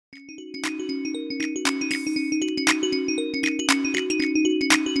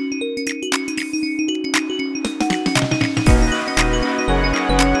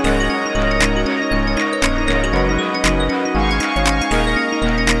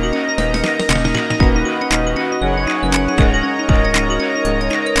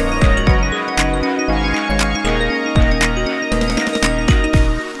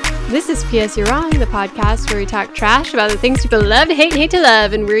This is P.S. You're Wrong, the podcast where we talk trash about the things people love to hate and hate to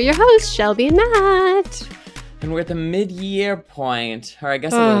love, and we're your hosts, Shelby and Matt. And we're at the mid-year point, or I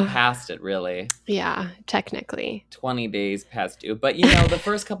guess a little past it, really. Yeah, technically. 20 days past due. But, you know, the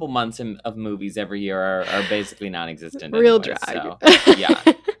first couple months of movies every year are basically non-existent. Real anyway, drag. So, yeah.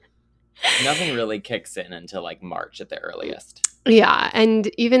 Nothing really kicks in until, like, March at the earliest. Yeah,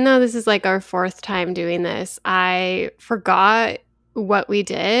 and even though this is, like, our fourth time doing this, I forgot what we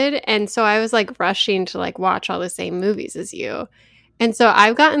did, and so I was like rushing to like watch all the same movies as you, and so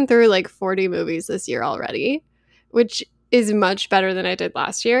I've gotten through like 40 movies this year already, which is much better than I did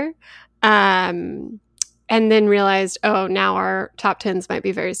last year, and then realized, oh, now our top 10s might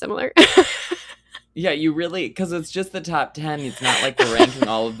be very similar. Yeah, you really, because it's just the top 10. It's not like we're ranking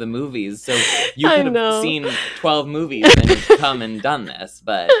all of the movies. So you could have seen 12 movies and come and done this.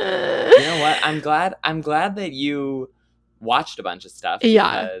 But you know what? I'm glad that you watched a bunch of stuff.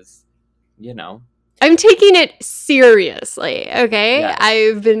 Yeah. Because, you know. I'm taking it seriously, okay? Yes.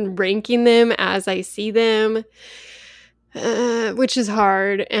 I've been ranking them as I see them, which is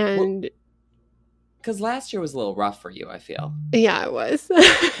hard. And because last year was a little rough for you, I feel. Yeah, it was.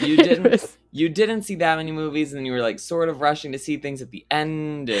 You didn't see that many movies, and you were like sort of rushing to see things at the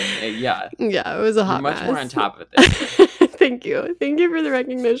end, and Yeah, it was a hot much mess. more on top of it this year. Thank you for the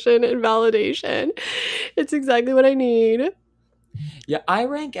recognition and validation. It's exactly what I need. Yeah, I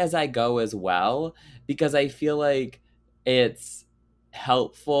rank as I go as well, because I feel like it's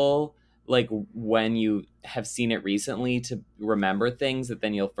helpful, like when you have seen it recently, to remember things that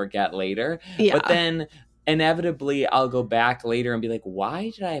then you'll forget later. Yeah. But then inevitably I'll go back later and be like,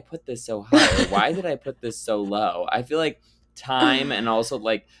 why did I put this so high? Or why did I put this so low? I feel like time and also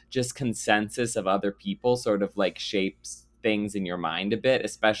like just consensus of other people sort of like shapes things in your mind a bit,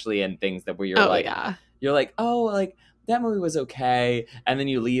 especially in things that where you're you're like, oh, like that movie was okay, and then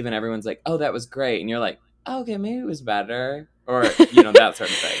you leave and everyone's like, oh, that was great, and you're like, oh, okay, maybe it was better, or you know, that sort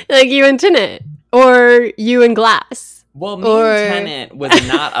of thing. Like you and Tenet, or you and Glass. Well, me and Tenet was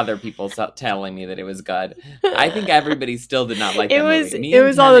not other people telling me that it was good. I think everybody still did not like that movie. It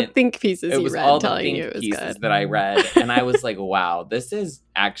was all the think pieces you read all the telling think you it was pieces good. that I read, and I was like, wow, this is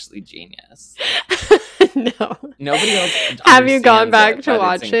actually genius. No. Nobody else Have you gone back it, to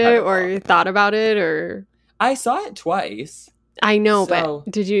watch it, incredible. or thought about it, or? I saw it twice. I know, So-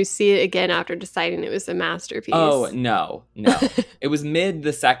 but did you see it again after deciding it was a masterpiece? Oh, no. It was mid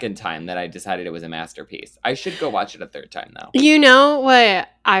the second time that I decided it was a masterpiece. I should go watch it a third time, though. You know what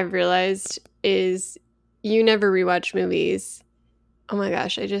I've realized is you never rewatch movies. Oh my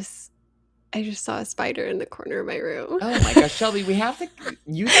gosh, I just saw a spider in the corner of my room. Oh my gosh, Shelby, we have to.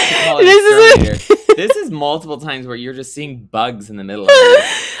 You have to call it This is This is multiple times where you're just seeing bugs in the middle of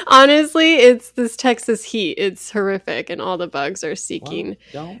it. Honestly, it's this Texas heat. It's horrific, and all the bugs are seeking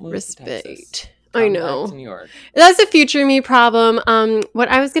Well, don't move to Texas. respect. Come I back know. to New York. That's a future me problem. What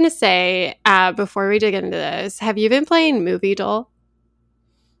I was gonna say before we dig into this, have you been playing Movie Doll?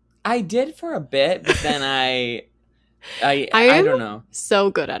 I did for a bit, but then I am don't know. so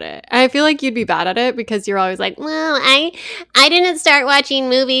good at it. I feel like you'd be bad at it because you're always like, well, I didn't start watching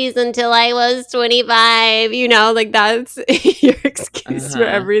movies until I was 25. You know, like that's your excuse for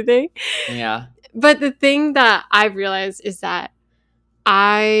everything. Yeah. But the thing that I've realized is that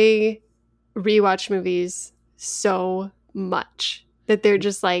I rewatch movies so much that they're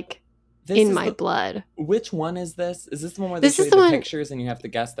just like in my blood. Which one is this? Is this the one where they This show is you the the one- pictures and you have to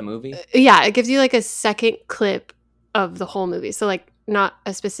guess the movie? Yeah, it gives you like a second clip of the whole movie. So like not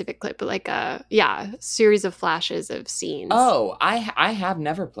a specific clip, but like a series of flashes of scenes. Oh, I have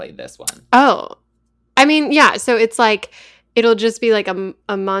never played this one. Oh. I mean, yeah, so it's like it'll just be like a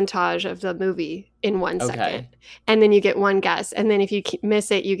montage of the movie in 1 second. Okay. And then you get one guess. And then if you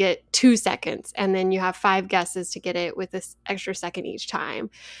miss it, you get 2 seconds. And then you have 5 guesses to get it with this extra second each time.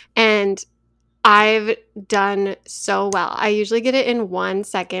 And I've done so well. I usually get it in 1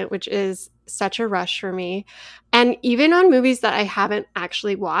 second, which is such a rush for me. And even on movies that I haven't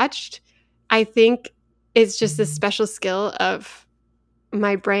actually watched, I think it's just this special skill of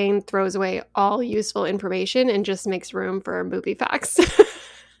my brain throws away all useful information and just makes room for movie facts.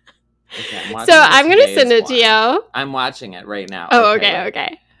 Okay, So I'm going to send it to you. I'm watching it right now. Oh,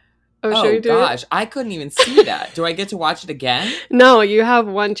 okay. Oh, should Oh we do gosh, I couldn't even see that. Do I get to watch it again? it? No, you have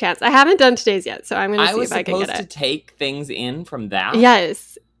one chance. I haven't done today's yet, so I'm going to I see was if I can get supposed to it. take things in from that?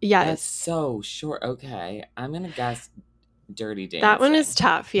 Yes. That's Yes. so short. Okay. I'm going to guess Dirty Dancing. That one is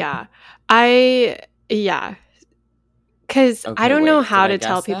tough. Yeah. Yeah. Because Okay, I don't know wait, how did I to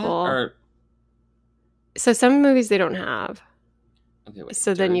tell guess that? people. Or So some movies they don't have. okay, wait.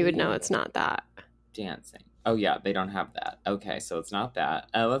 So then you would Dirty know it's not that. Dancing. Oh yeah, they don't have that. Okay, so it's not that.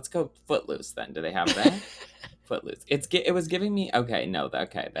 Let's go Footloose then. Do they have that? Footloose. It was giving me. Okay, no.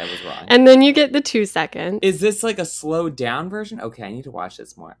 Okay, that was wrong. And then you get the 2 seconds. Is this like a slowed down version? Okay, I need to watch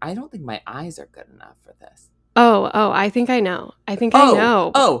this more. I don't think my eyes are good enough for this. Oh, I think I know. I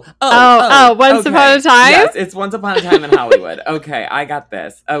know. Once okay. Upon a Time? Yes, it's Once Upon a Time in Hollywood. Okay, I got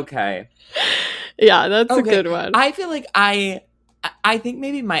this. Okay. Yeah, that's a good one. I feel like I think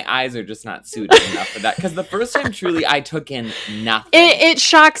maybe my eyes are just not suited enough for that, because the first time truly I took in nothing. It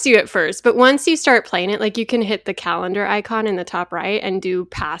shocks you at first, but once you start playing it, like you can hit the calendar icon in the top right and do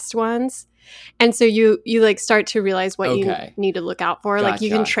past ones. And so you like start to realize what you need to look out for. Gotcha. Like you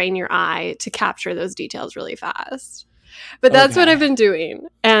can train your eye to capture those details really fast. But that's what I've been doing.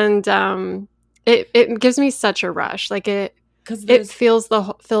 And it gives me such a rush. Like it fills the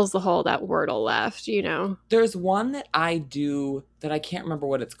hole that Wordle left, you know. There's one that I do that I can't remember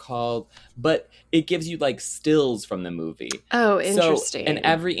what it's called, but it gives you like stills from the movie. Oh, interesting. So, and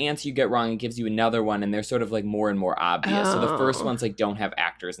every answer you get wrong, it gives you another one, and they're sort of like more and more obvious. So the first ones like don't have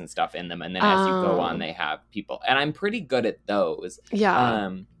actors and stuff in them, and then as you go on, they have people. And I'm pretty good at those. Yeah.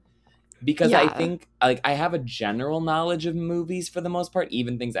 Because I think like I have a general knowledge of movies for the most part,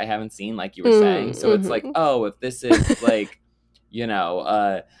 even things I haven't seen, like you were saying. So it's like, oh, if this is like, you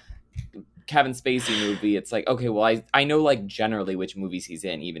know, Kevin Spacey movie, it's like, okay, well, I know like generally which movies he's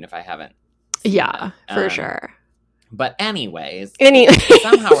in, even if I haven't seen them. For sure. But anyways, Anyway.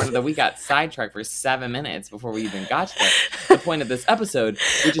 somehow or another, we got sidetracked for 7 minutes before we even got to the point of this episode,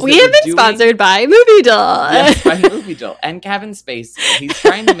 which is we have been sponsored by Movie Doll. Yes, by Movie Doll. And Kevin Spacey. He's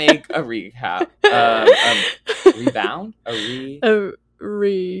trying to make a recap. Rebound?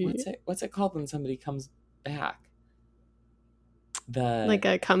 What's it called when somebody comes back? Like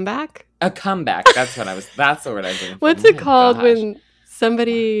a comeback? A comeback. That's the word I was looking for. What's it called when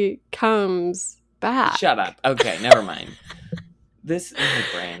somebody comes back? Shut up. Okay, never mind. This is my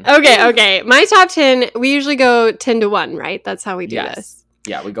brain. Okay. My top 10, we usually go 10 to 1, right? That's how we do this.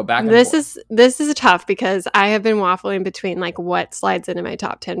 Yeah, we go back and forth. This is tough because I have been waffling between like what slides into my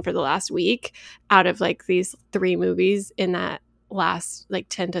top 10 for the last week out of like these 3 movies in that last like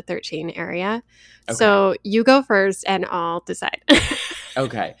 10 to 13 area. Okay. So you go first and I'll decide.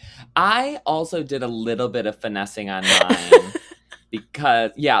 Okay. I also did a little bit of finessing on mine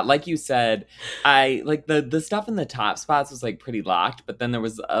because, yeah, like you said, I like the stuff in the top spots was like pretty locked, but then there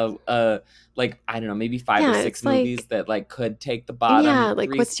was a like, I don't know, maybe 5 or 6 movies like, that like could take the bottom. Yeah, like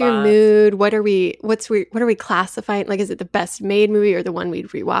 3 what's spots. Your mood? What are we classifying? Like, is it the best made movie or the one we'd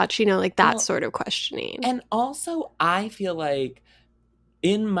rewatch? You know, like that sort of questioning. And also, I feel like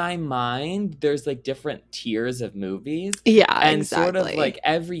in my mind, there's like different tiers of movies. Yeah, and exactly. sort of like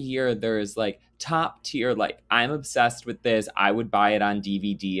every year there's like top tier, like I'm obsessed with this. I would buy it on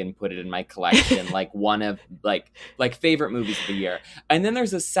DVD and put it in my collection, like one of like favorite movies of the year. And then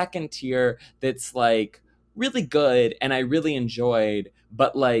there's a second tier that's like really good and I really enjoyed,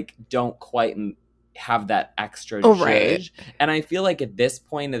 but like don't quite have that extra zhuzh. Right. And I feel like at this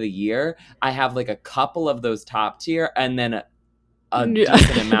point of the year, I have like a couple of those top tier and then a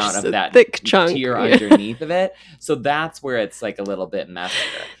decent amount of that thick chunk tier underneath of it. So that's where it's like a little bit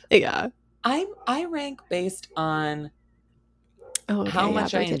messier. Yeah. I rank based on how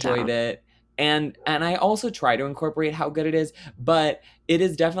much I enjoyed it. And I also try to incorporate how good it is, but it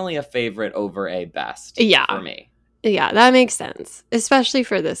is definitely a favorite over a best for me. Yeah, that makes sense, especially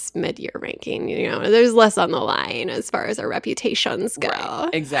for this mid-year ranking. You know, there's less on the line as far as our reputations go. Right,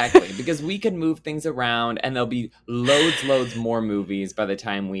 exactly, because we can move things around, and there'll be loads more movies by the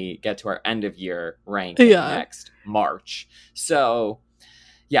time we get to our end-of-year ranking next March. So,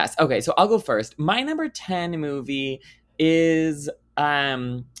 yes, okay, so I'll go first. My number 10 movie is I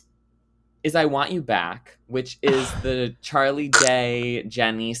Want You Back, which is the Charlie Day,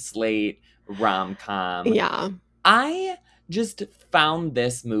 Jenny Slate rom-com. Yeah. I just found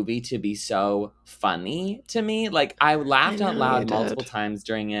this movie to be so funny to me. Like, I laughed out loud multiple times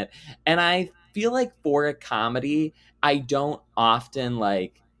during it. And I feel like for a comedy, I don't often,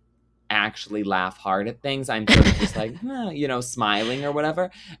 like, actually laugh hard at things. I'm sort of just like, you know, smiling or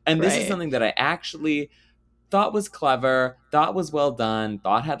whatever. And this is something that I actually thought was clever, thought was well done,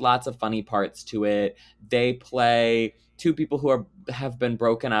 thought had lots of funny parts to it. They play two people who have been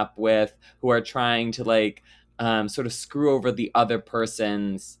broken up with, who are trying to like sort of screw over the other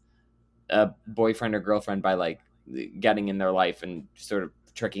person's boyfriend or girlfriend by like getting in their life and sort of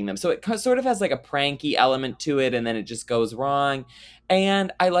tricking them. So it sort of has like a pranky element to it, and then it just goes wrong.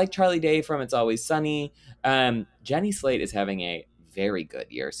 And I like Charlie Day from It's Always Sunny. Jenny Slate is having a very good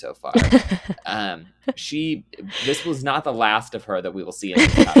year so far. This was not the last of her that we will see in the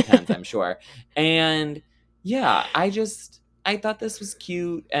top tens, I'm sure. And yeah, I thought this was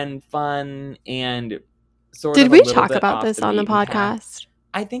cute and fun and sort of. Did we talk about this on the podcast?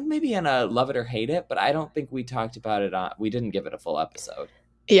 I think maybe in a Love It or Hate It, but I don't think we talked about it we didn't give it a full episode.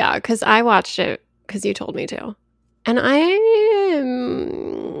 Yeah, because I watched it because you told me to. And I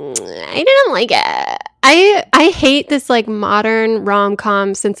didn't like it. I hate this like modern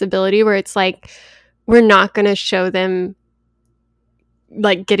rom-com sensibility where it's like we're not going to show them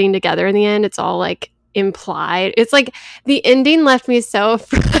like getting together in the end. It's all like implied. It's like the ending left me so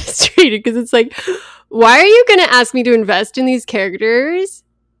frustrated because it's like, why are you going to ask me to invest in these characters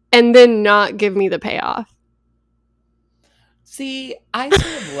and then not give me the payoff? See, I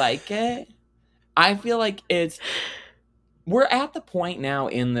sort of like it. I feel like we're at the point now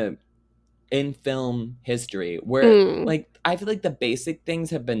in film history where like I feel like the basic things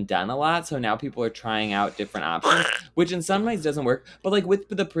have been done a lot, so now people are trying out different options, which in some ways doesn't work. But like with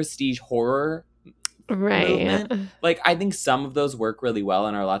the prestige horror movement, like I think some of those work really well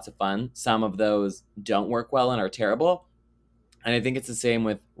and are lots of fun. Some of those don't work well and are terrible. And I think it's the same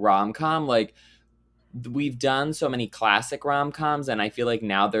with rom-com. Like we've done so many classic rom-coms, and I feel like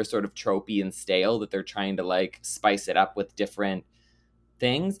now they're sort of tropey and stale, that they're trying to like spice it up with different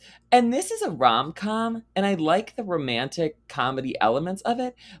things. And this is a rom-com, and I like the romantic comedy elements of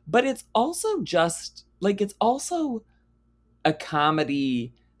it, but it's also just like, it's also a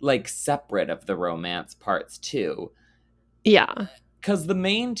comedy like separate of the romance parts too. Yeah. Because the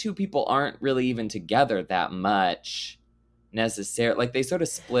main two people aren't really even together that much necessarily. Like they sort of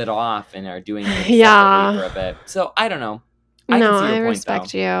split off and are doing things separately for a bit. So I don't know. I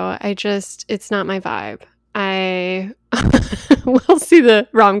respect you. It's not my vibe. I will see the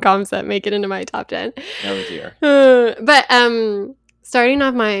rom-coms that make it into my top 10. Oh dear. But starting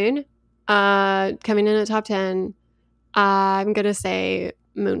off mine, coming in at top 10, I'm gonna say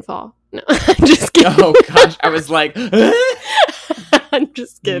Moonfall. No, I'm just kidding. Oh gosh, I was like, I'm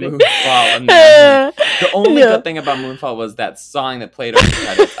just kidding. Moonfall. The only good thing about Moonfall was that song that played over the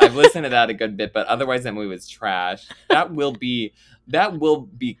credits. I've listened to that a good bit, but otherwise that movie was trash. That will be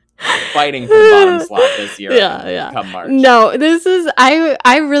fighting for the bottom slot this year. Come March. No, this is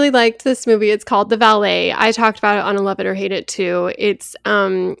I really liked this movie. It's called The Valet. I talked about it on a Love It or Hate It too. It's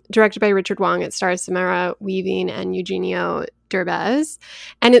directed by Richard Wong. It stars Samara Weaving and Eugenio Derbez,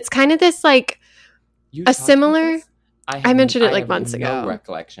 and it's kind of this like a similar. I mentioned it like months ago. No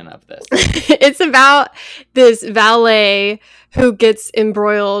recollection of this. It's about this valet who gets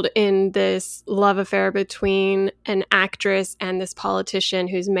embroiled in this love affair between an actress and this politician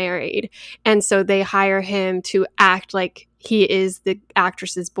who's married. And so they hire him to act like he is the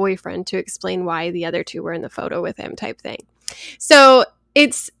actress's boyfriend to explain why the other two were in the photo with him type thing. So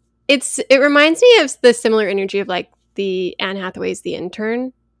it reminds me of the similar energy of like the Anne Hathaway's The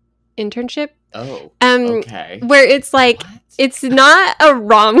Internship. Oh, okay. Where it's like, it's not a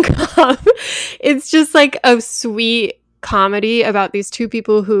rom-com. It's just like a sweet comedy about these two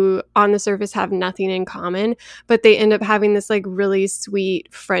people who on the surface have nothing in common, but they end up having this like really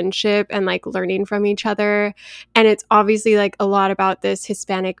sweet friendship and like learning from each other. And it's obviously like a lot about this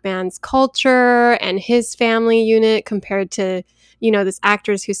Hispanic man's culture and his family unit compared to, you know, this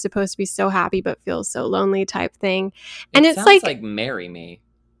actress who's supposed to be so happy but feels so lonely type thing. And it's like Marry Me,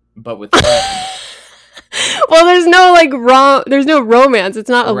 but with friends. Well, there's no romance. It's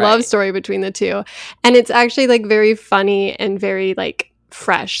not a love story between the two. And it's actually like very funny and very like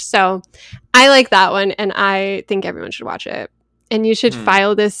fresh. So I like that one, and I think everyone should watch it. And you should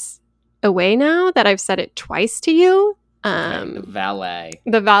file this away now that I've said it twice to you. The Valet.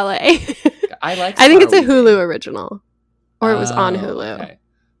 I think it's a Hulu original. Or it was on Hulu. Okay.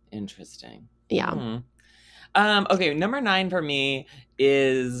 Interesting. Yeah. Okay, number 9 for me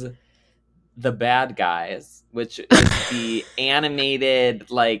is The Bad Guys, which is the animated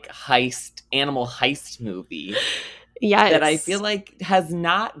like animal heist movie. Yes. That I feel like has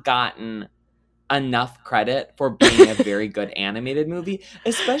not gotten enough credit for being a very good animated movie,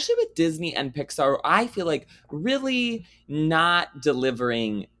 especially with Disney and Pixar. I feel like really not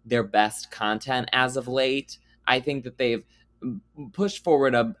delivering their best content as of late. I think that they've pushed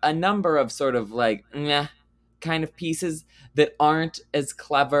forward a number of sort of like kind of pieces that aren't as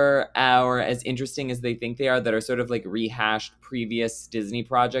clever or as interesting as they think they are, that are sort of like rehashed previous Disney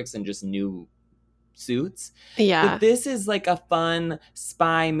projects and just new suits. Yeah. But this is like a fun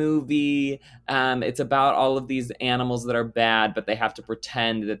spy movie. It's about all of these animals that are bad, but they have to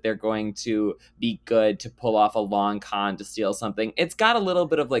pretend that they're going to be good to pull off a long con to steal something. It's got a little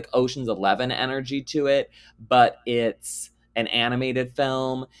bit of like Ocean's 11 energy to it, but it's an animated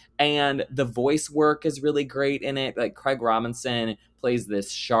film, and the voice work is really great in it. Like Craig Robinson plays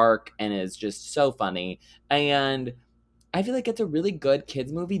this shark and is just so funny. And I feel like it's a really good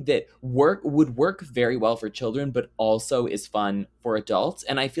kids movie that would work very well for children, but also is fun for adults.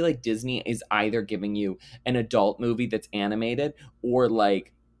 And I feel like Disney is either giving you an adult movie that's animated or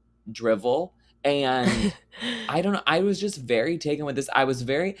like drivel. And I don't know. I was just very taken with this. I was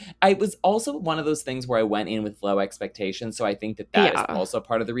also one of those things where I went in with low expectations. So I think that is also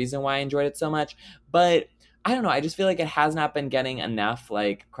part of the reason why I enjoyed it so much. But I don't know. I just feel like it has not been getting enough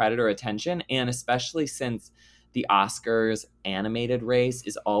like credit or attention. And especially since the Oscars animated race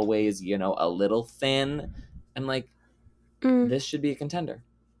is always, a little thin. I'm like, this should be a contender.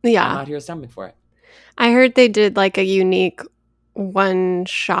 Yeah. I'm out here stumping for it. I heard they did like a unique one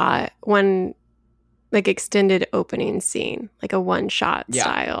like extended opening scene, like a one shot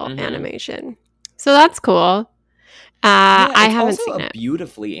style animation. So that's cool. I haven't seen it. It's also a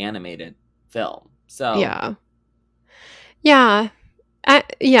beautifully animated film. So yeah.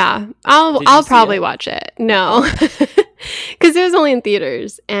 I'll probably watch it. No, because it was only in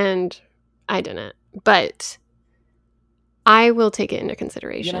theaters and I didn't. But I will take it into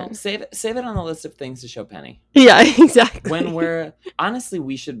consideration. Save it on the list of things to show Penny. Yeah, exactly. When honestly,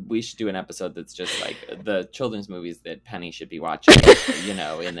 we should do an episode that's just like the children's movies that Penny should be watching,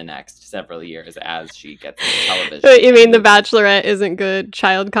 in the next several years as she gets into television. You mean The Bachelorette isn't good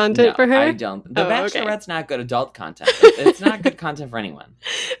child content for her? I don't. The Bachelorette's not good adult content. It's not good content for anyone.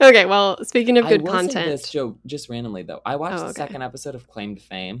 Okay, well, speaking of good content, say this, Joe, just randomly though, I watched the second episode of Claim to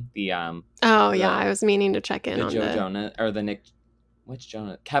Fame. I was meaning to check in on Joe Jonas or the Nick. Which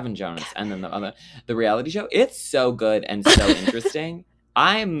Jonas? Kevin Jonas, and then the reality show. It's so good and so interesting.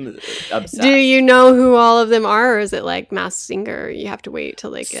 I'm obsessed. Do you know who all of them are, or is it like Masked Singer? You have to wait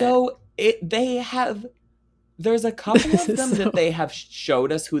till they get. So they have. There's a couple of them that they have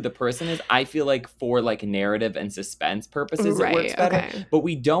showed us who the person is. I feel like for like narrative and suspense purposes, it works better. Okay. But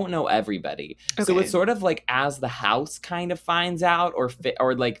we don't know everybody. Okay. So it's sort of like as the house kind of finds out or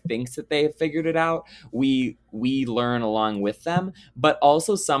like thinks that they have figured it out, we learn along with them. But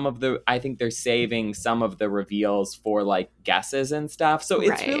also I think they're saving some of the reveals for like guesses and stuff. So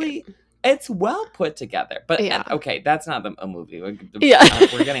it's really... It's well put together, but okay, that's not a movie. We're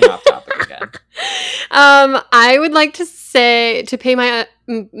getting off topic again. I would like to pay my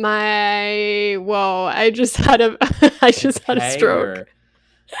whoa! I just had a stroke.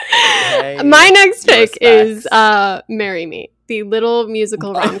 My next pick is "Marry Me," the little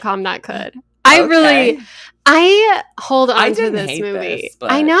musical rom-com that could. I hold on to this movie.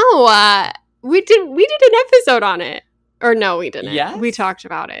 I know. We did an episode on it. Or no, we didn't. Yes. We talked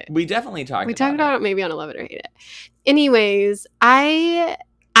about it. We definitely talked about it. We talked about it maybe on a Love It or Hate It. Anyways, I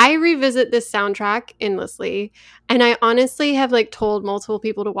revisit this soundtrack endlessly. And I honestly have like told multiple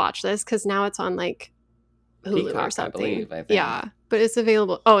people to watch this because now it's on like Hulu Peacock, or something. I believe, I think. Yeah. But it's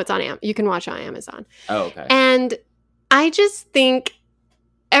available. Oh, it's on You can watch it on Amazon. Oh, okay. And I just think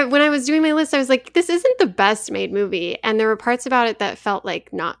when I was doing my list, I was like, this isn't the best made movie. And there were parts about it that felt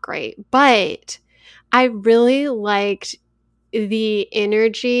like not great. But I really liked the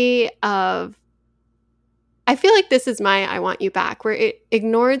energy of, I feel like this is my I Want You Back, where it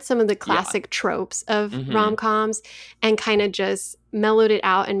ignored some of the classic tropes of rom-coms and kind of just mellowed it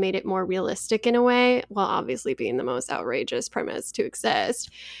out and made it more realistic in a way, while obviously being the most outrageous premise to exist.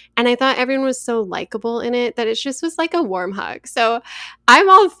 And I thought everyone was so likable in it that it just was like a warm hug. So I'm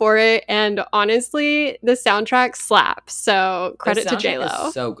all for it. And honestly, the soundtrack slaps. So credit to J-Lo.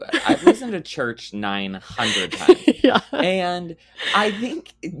 Is so good. I've listened to Church 900 times. And I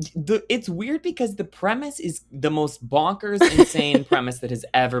think it's weird because the premise is the most bonkers, insane premise that has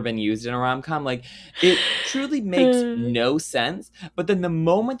ever been used in a rom-com. Like, it truly makes no sense. But then the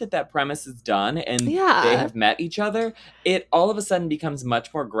moment that premise is done and they have met each other, it all of a sudden becomes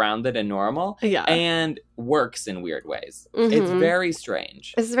much more grounded and normal and works in weird ways. It's very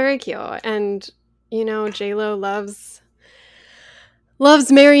strange. It's very cute. And, J-Lo loves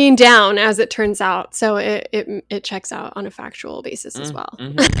marrying down, as it turns out. So it checks out on a factual basis as well.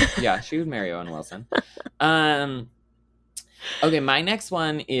 Yeah, she would marry Owen Wilson. Okay, my next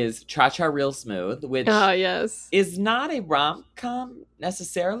one is Cha-Cha Real Smooth, which is not a rom-com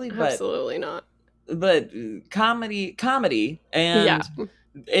necessarily, but absolutely not. comedy, and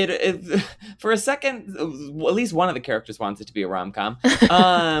it for a second, at least one of the characters wants it to be a rom-com.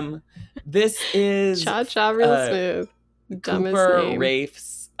 This is Cha-cha real smooth. Cooper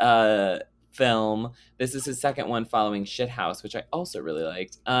Raif's film. This is his second one following Shithouse, which I also really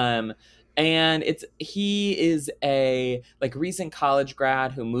liked. And he is a like recent college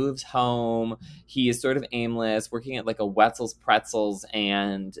grad who moves home. He is sort of aimless, working at like a Wetzel's Pretzels,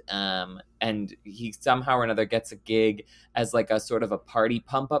 and he somehow or another gets a gig as like a sort of a party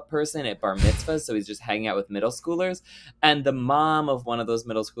pump up person at bar mitzvahs. So he's just hanging out with middle schoolers, and the mom of one of those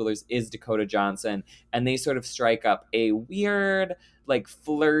middle schoolers is Dakota Johnson, and they sort of strike up a weird, like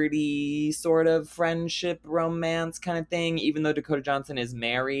flirty sort of friendship romance kind of thing, even though Dakota Johnson is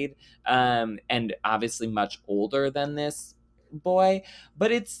married and obviously much older than this boy.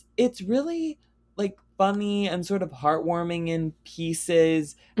 But it's really like funny and sort of heartwarming in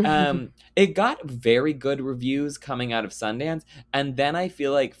pieces. It got very good reviews coming out of Sundance, and then I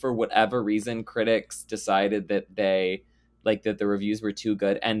feel like for whatever reason critics decided that the reviews were too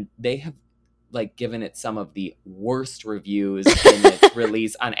good, and they have like given it some of the worst reviews in its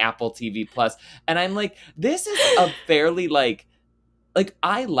release on Apple TV Plus. And I'm like, this is a fairly like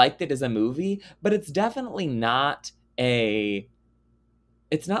I liked it as a movie, but it's definitely not it's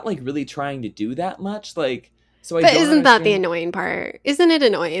not like really trying to do that much. Like, so I But don't isn't that the understand- annoying part? Isn't it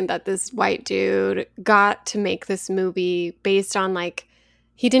annoying that this white dude got to make this movie based on like,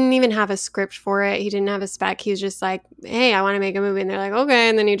 he didn't even have a script for it. He didn't have a spec. He was just like, hey, I want to make a movie. And they're like, okay.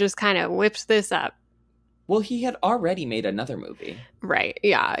 And then he just kind of whipped this up. Well, he had already made another movie. Right.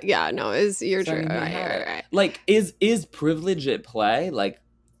 Yeah. Yeah. No, you're So, I true. mean, he Right, had it. right. Like, is privilege at play? Like,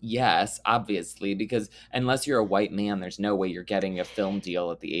 yes, obviously, because unless you're a white man, there's no way you're getting a film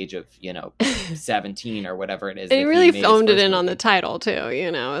deal at the age of, 17 or whatever it is. And he that really made his filmed it first in on movie. the title too.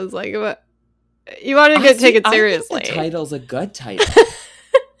 It was like, what? You wanted to take it seriously. I think the title's a good title.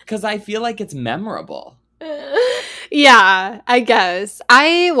 Because I feel like it's memorable. Yeah, I guess.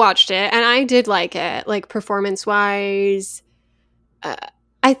 I watched it and I did like it, like performance-wise.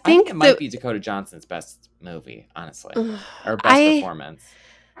 I think it might be Dakota Johnson's best movie, honestly. Or best performance.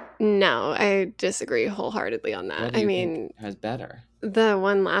 No, I disagree wholeheartedly on that. What do you think has better? The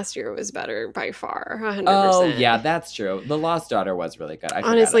one last year was better by far, 100%. Oh, yeah, that's true. The Lost Daughter was really good.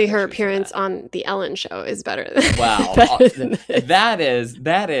 Honestly, her appearance on The Ellen Show is better than Wow. that is, no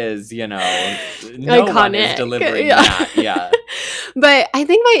iconic. one is delivering that. Yeah. But I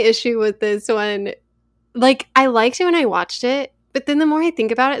think my issue with this one, like, I liked it when I watched it, but then the more I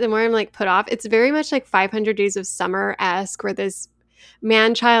think about it, the more I'm like put off. It's very much like 500 Days of Summer-esque, where this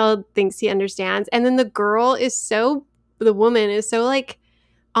man-child thinks he understands, and then the woman is so like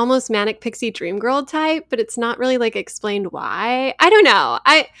almost manic pixie dream girl type, but it's not really like explained why. I don't know.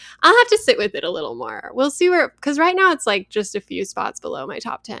 I'll have to sit with it a little more. We'll see because right now it's like just a few spots below my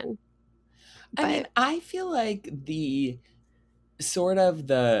top 10. I mean, I feel like a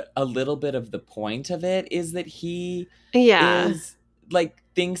little bit of the point of it is that he is like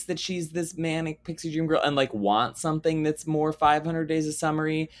thinks that she's this manic pixie dream girl and like wants something that's more 500 Days of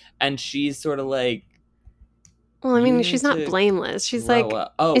Summer-y, and she's sort of like, well, I mean, she's not blameless. She's like,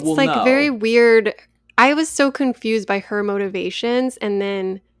 no. Very weird. I was so confused by her motivations, and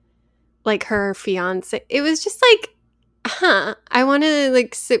then like her fiance. It was just like, I want to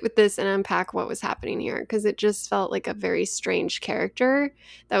like sit with this and unpack what was happening here, because it just felt like a very strange character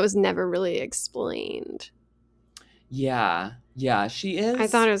that was never really explained. Yeah, she is. I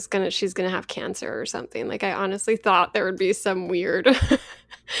thought she's gonna have cancer or something. Like, I honestly thought there would be some weird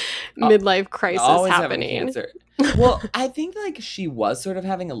midlife crisis happening. Well, I think like she was sort of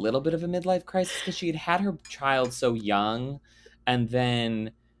having a little bit of a midlife crisis because she had her child so young, and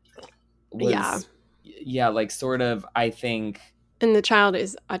then was like sort of, I think. And the child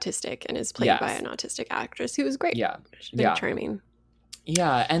is autistic and is played by an autistic actress who was great. Yeah, very charming.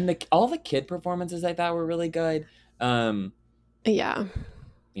 Yeah, and all the kid performances I thought were really good. Yeah.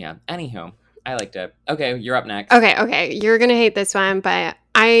 Anywho, I liked it. Okay, you're up next. Okay. You're gonna hate this one, but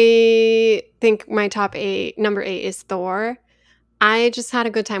I think my number 8 is Thor. I just had a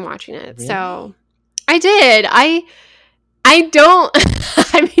good time watching it. Really? So I did. I don't.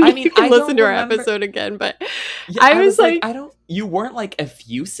 I mean, you can listen to our episode again, but I was like, You weren't like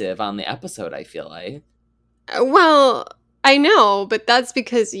effusive on the episode, I feel like. Well, I know, but that's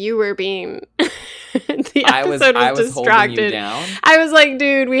because you were being. The episode was distracted. Holding you down. I was like,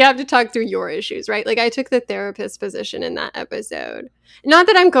 dude, we have to talk through your issues, right? Like, I took the therapist position in that episode. Not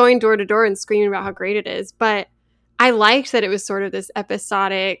that I'm going door to door and screaming about how great it is, but I liked that it was sort of this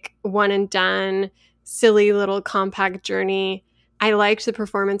episodic, one and done, silly little compact journey. I liked the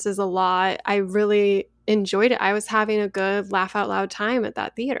performances a lot. I really enjoyed it. I was having a good laugh out loud time at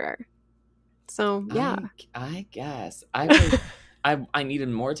that theater. So yeah. I guess I was. I needed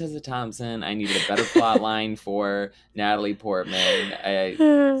more Tessa Thompson. I needed a better plot line for Natalie Portman.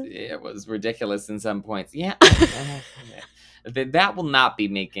 It was ridiculous in some points. Yeah, that will not be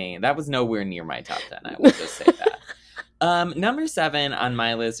making. That was nowhere near my top 10. I will just say that. Number 7 on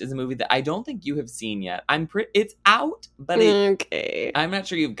my list is a movie that I don't think you have seen yet. It's out, but okay. I'm not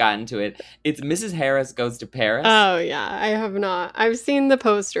sure you've gotten to it. It's Mrs. Harris Goes to Paris. Oh yeah, I have not. I've seen the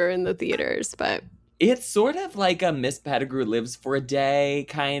poster in the theaters, but it's sort of like a Miss Pettigrew Lives for a Day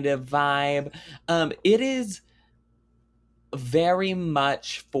kind of vibe. It is very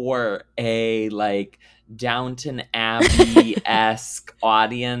much for a like Downton Abbey-esque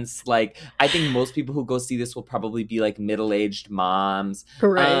audience. Like, I think most people who go see this will probably be like middle-aged moms.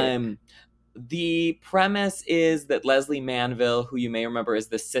 right. The premise is that Leslie Manville, who you may remember is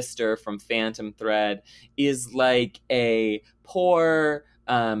the sister from Phantom Thread, is like a poor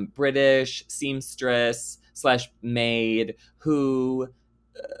British seamstress / maid who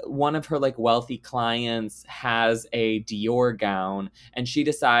one of her like wealthy clients has a Dior gown, and she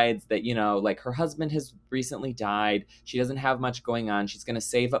decides that, you know, like her husband has recently died. She doesn't have much going on. She's going to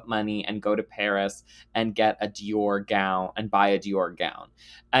save up money and go to Paris and get a Dior gown and buy a Dior gown.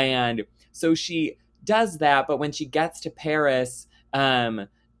 And so she does that, but when she gets to Paris,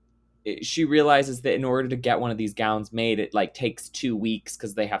 she realizes that in order to get one of these gowns made, it like takes 2 weeks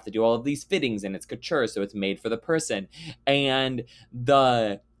because they have to do all of these fittings and it's couture, so it's made for the person. And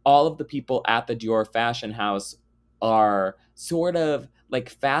all of the people at the Dior fashion house are sort of like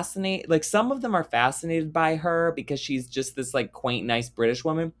fascinated. Like, some of them are fascinated by her because she's just this like quaint, nice British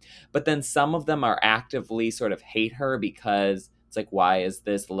woman. But then some of them are actively sort of hate her because it's like, why is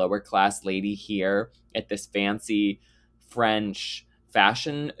this lower class lady here at this fancy French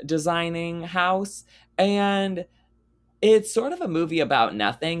fashion designing house? And it's sort of a movie about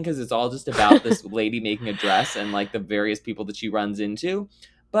nothing because it's all just about this lady making a dress and like the various people that she runs into.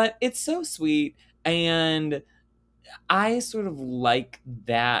 But it's so sweet, and I sort of like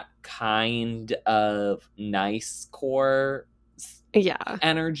that kind of nice core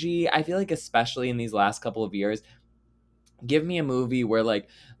energy. I feel like especially in these last couple of years, give me a movie where like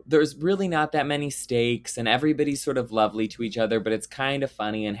there's really not that many stakes and everybody's sort of lovely to each other, but it's kind of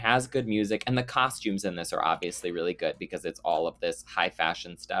funny and has good music. And the costumes in this are obviously really good because it's all of this high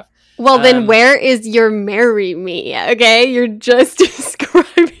fashion stuff. Well, then where is your Marry Me? Okay, you're just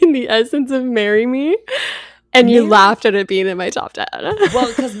describing the essence of Marry Me, and you laughed at it being in my top 10. Well,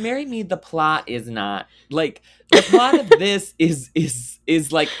 because Marry Me, the plot is not like the plot of this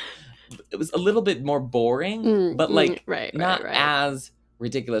is like, it was a little bit more boring, but like not as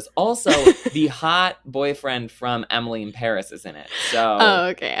ridiculous. Also, the hot boyfriend from Emily in Paris is in it. So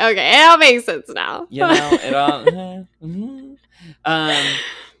okay, it all makes sense now. You know, it all.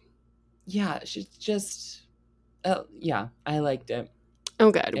 Yeah, she's just. Yeah, I liked it.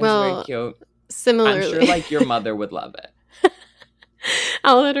 Oh, good. It was very cute. Similarly, I'm sure like your mother would love it.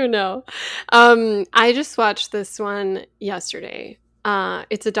 I'll let her know. I just watched this one yesterday.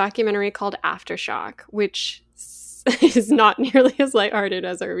 It's a documentary called Aftershock, which is not nearly as lighthearted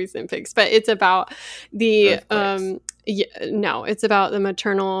as our recent picks, but it's about the it's about the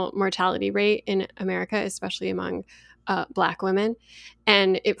maternal mortality rate in America, especially among Black women,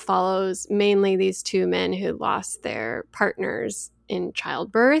 and it follows mainly these 2 men who lost their partners in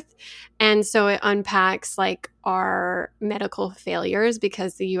childbirth. And so it unpacks like our medical failures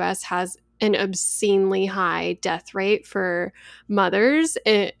because the US has an obscenely high death rate for mothers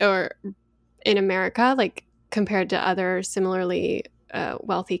in America, like compared to other similarly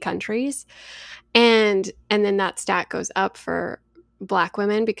wealthy countries. And then that stat goes up for Black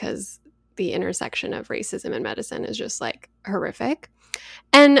women because the intersection of racism and medicine is just like horrific.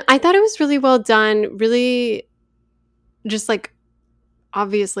 And I thought it was really well done, really just like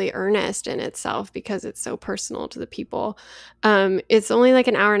obviously earnest in itself because it's so personal to the people. It's only like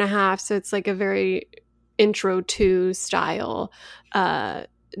an hour and a half, so it's like a very intro to style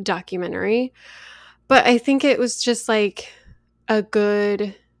documentary. But I think it was just like a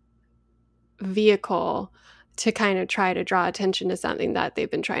good vehicle to kind of try to draw attention to something that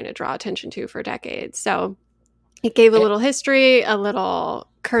they've been trying to draw attention to for decades. So it gave a little history, a little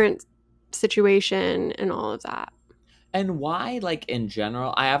current situation, and all of that. And why, like, in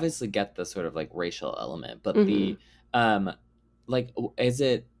general, I obviously get the sort of like racial element, but the like, is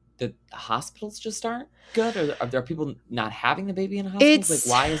it that hospitals just aren't good, or are there people not having the baby in hospitals?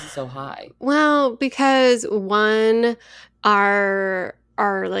 Like, why is it so high? Well, because one, our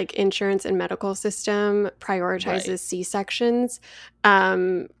our like insurance and medical system prioritizes Right. C-sections.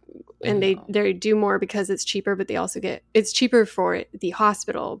 And they do more because it's cheaper, but they also it's cheaper for the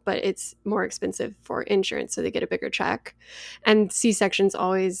hospital, but it's more expensive for insurance, so they get a bigger check. And C-sections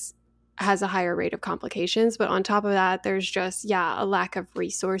always has a higher rate of complications, but on top of that, there's just a lack of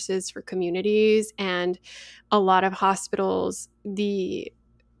resources for communities, and a lot of hospitals,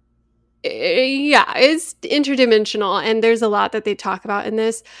 it's interdimensional, and there's a lot that they talk about in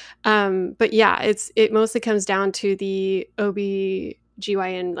this. But it mostly comes down to the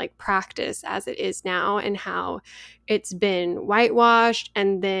OB/GYN like practice as it is now, and how it's been whitewashed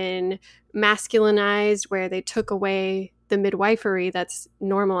and then masculinized, where they took away the midwifery that's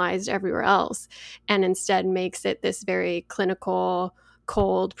normalized everywhere else and instead makes it this very clinical,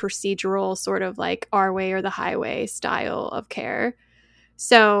 cold, procedural sort of like our way or the highway style of care.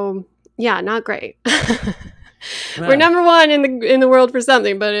 So not great. We're number one in the world for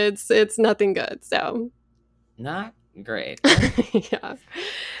something, but it's nothing good. So not great. Yeah.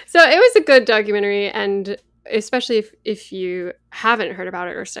 So it was a good documentary, and especially if you haven't heard about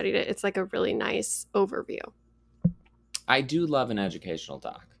it or studied it, it's like a really nice overview. I do love an educational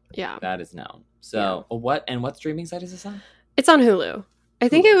doc. Yeah. That is known. So what streaming site is this on? It's on Hulu. I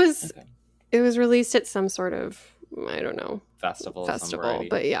think it was released at some sort of, I don't know, festival,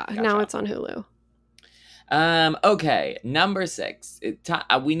 but Gotcha. Now it's on Hulu. Okay, number 6.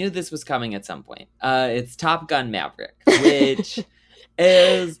 We knew this was coming at some point. It's Top Gun Maverick, which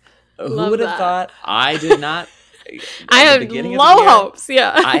is who would have thought? I did not. I had low hopes.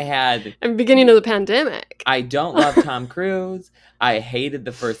 Yeah, I had at the beginning of the pandemic. I don't love Tom Cruise. I hated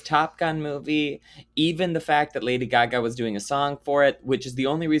the first Top Gun movie. Even the fact that Lady Gaga was doing a song for it, which is the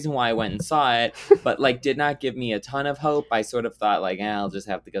only reason why I went and saw it, but like did not give me a ton of hope. I sort of thought like, I'll just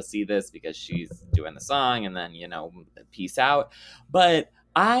have to go see this because she's doing the song, and then, peace out. But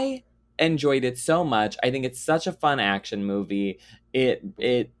I enjoyed it so much. I think it's such a fun action movie.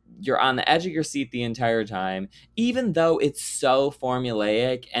 You're on the edge of your seat the entire time, even though it's so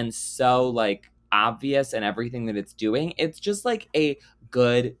formulaic and so like obvious in everything that it's doing. It's just like a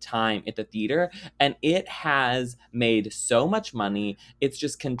good time at the theater, and it has made so much money. It's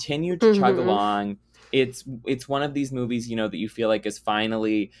just continued to chug along. It's one of these movies, that you feel like is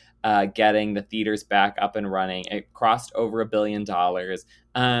finally getting the theaters back up and running. It crossed over $1 billion.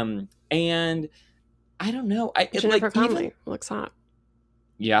 And I don't know. Jennifer Connelly looks hot.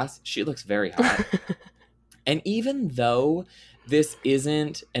 Yes, she looks very hot. And even though this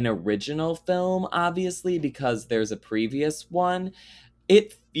isn't an original film, obviously, because there's a previous one,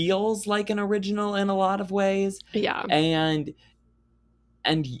 it feels like an original in a lot of ways. Yeah. And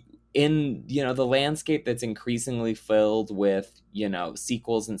in, the landscape that's increasingly filled with,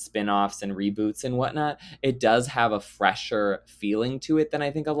 sequels and spin-offs and reboots and whatnot, it does have a fresher feeling to it than I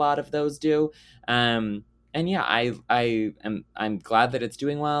think a lot of those do. And yeah, I'm glad that it's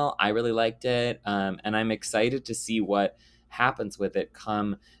doing well. I really liked it. And I'm excited to see what happens with it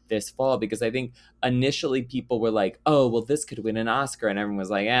come this fall, because I think initially people were like, oh, well, this could win an Oscar. And everyone was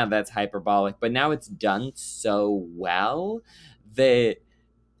like, that's hyperbolic. But now it's done so well that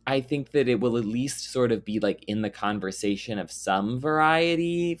I think that it will at least sort of be like in the conversation of some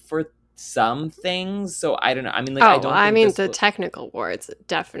variety for some things. So I don't know. I mean, like, I don't think the technical awards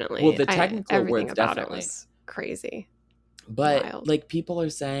definitely. Well, the technical everything awards about definitely it was crazy. But Wild. like people are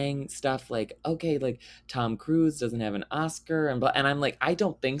saying stuff like, okay, like Tom Cruise doesn't have an Oscar, and I'm like, I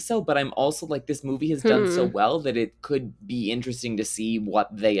don't think so. But I'm also like, this movie has done so well that it could be interesting to see what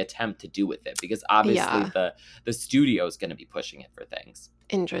they attempt to do with it, because obviously the studio is going to be pushing it for things.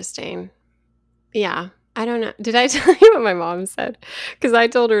 Interesting. Yeah. I don't know. Did I tell you what my mom said? Because I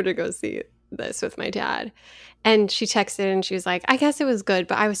told her to go see this with my dad. And she texted and she was like, I guess it was good,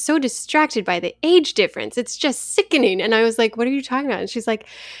 but I was so distracted by the age difference. It's just sickening. And I was like, what are you talking about? And she's like,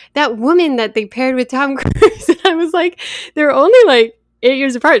 that woman that they paired with Tom Cruise. And I was like, they're only like 8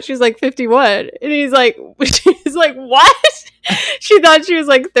 years apart. She's like 51. And she's like, what? She thought she was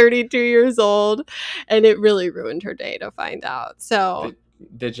like 32 years old. And it really ruined her day to find out. So...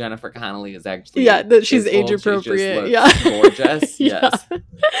 The Jennifer Connelly is actually that she's age appropriate. She just gorgeous. Yes.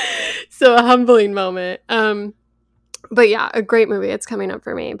 So a humbling moment. But yeah, a great movie. It's coming up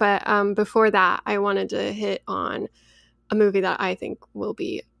for me. But before that, I wanted to hit on a movie that I think will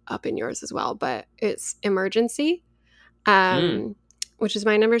be up in yours as well. But it's Emergency, which is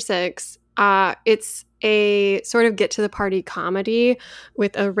my number 6. It's a sort of get to the party comedy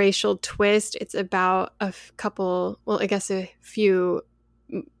with a racial twist. It's about a few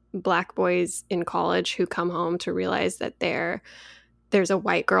Black boys in college who come home to realize that their there's a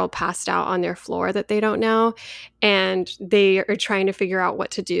white girl passed out on their floor that they don't know, and they are trying to figure out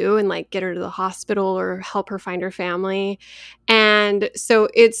what to do and like get her to the hospital or help her find her family. And so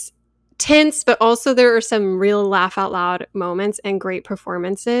it's tense, but also there are some real laugh out loud moments and great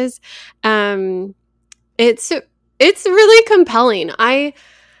performances. It's really compelling.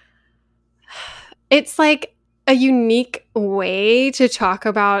 It's like a unique way to talk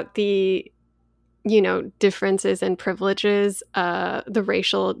about the, differences and privileges, the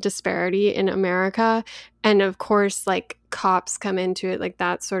racial disparity in America. And of course, like cops come into it, like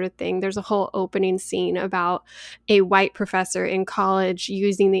that sort of thing. There's a whole opening scene about a white professor in college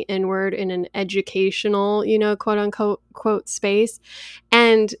using the N-word in an educational, quote unquote quote space.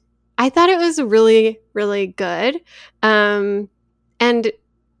 And I thought it was really, really good. And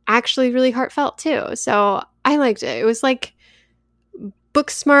actually really heartfelt too. So I liked it. It was like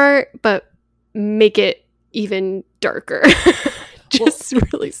book smart, but make it even darker. Just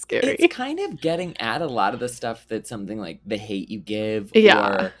really scary. It's kind of getting at a lot of the stuff that something like The Hate U Give,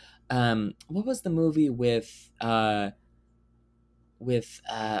 Yeah. or what was the movie with was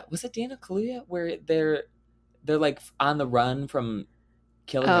it Daniel Kaluuya, where they're like on the run from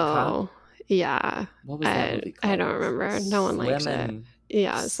killing a cop? Oh, yeah. What was that movie called? I don't remember. No one likes it.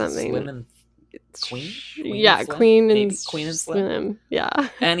 Yeah, something. Slim and Queen? Yeah, Slim? Queen Maybe and Queen and Slim. Yeah.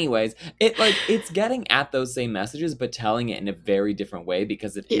 Anyways, it's getting at those same messages, but telling it in a very different way,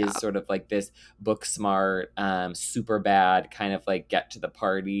 because it is sort of like this book smart, super bad kind of like get to the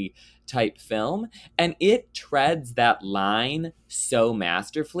party type film, and it treads that line so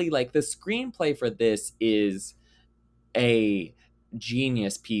masterfully. Like the screenplay for this is a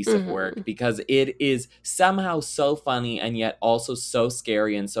genius piece of work, because it is somehow so funny and yet also so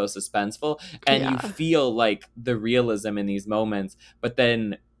scary and so suspenseful, and you feel like the realism in these moments, but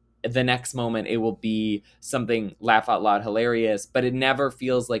then the next moment it will be something laugh out loud hilarious, but it never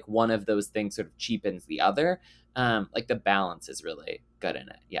feels like one of those things sort of cheapens the other. Like the balance is really good in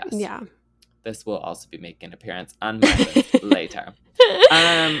it. Yes. Yeah. This will also be making an appearance on my list later.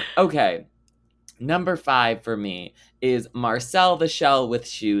 Okay. Number 5 for me is Marcel the Shell with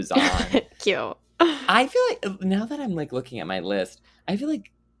shoes on. Cute. I feel like now that I'm like looking at my list, I feel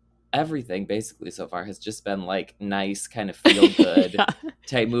like everything basically so far has just been like nice kind of feel good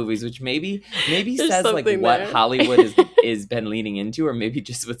type movies, which maybe says like what Hollywood is been leaning into, or maybe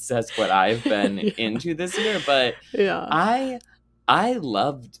just what says what I've been into this year. But I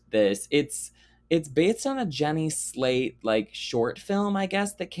loved this. It's based on a Jenny Slate like short film, I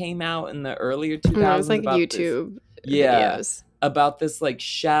guess, that came out in the earlier 2000s. It was like YouTube videos. About this like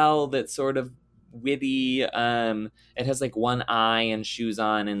shell that's sort of witty. It has like one eye and shoes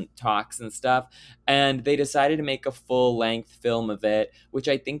on and talks and stuff. And they decided to make a full length film of it, which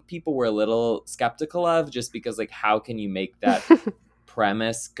I think people were a little skeptical of, just because like how can you make that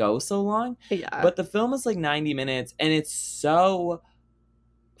premise go so long? Yeah. But the film is like 90 minutes and it's so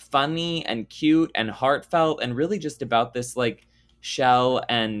funny and cute and heartfelt, and really just about this like shell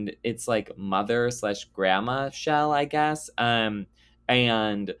and it's like mother / grandma shell, I guess, and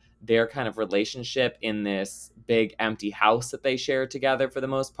their kind of relationship in this big empty house that they share together for the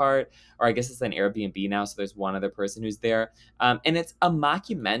most part, or I guess it's an Airbnb now, so there's one other person who's there, and it's a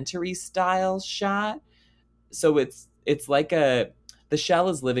mockumentary style shot, so it's like the shell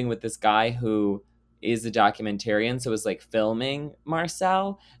is living with this guy who is a documentarian, so is like filming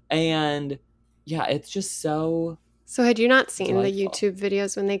Marcel, and yeah, it's just so. So had you not seen delightful. The YouTube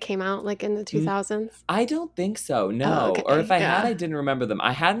videos when they came out, like in the 2000s? I don't think so, no. Oh, okay. Or if I had, I didn't remember them.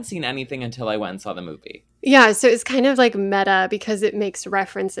 I hadn't seen anything until I went and saw the movie. Yeah, so it's kind of like meta because it makes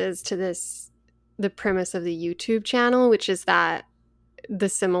references to the premise of the YouTube channel, which is that the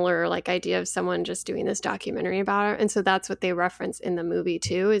similar like idea of someone just doing this documentary about her. And so that's what they reference in the movie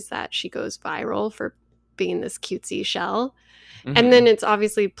too, is that she goes viral for being this cutesy shell. Mm-hmm. And then it's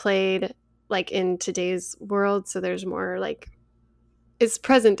obviously played like in today's world, so there's more like it's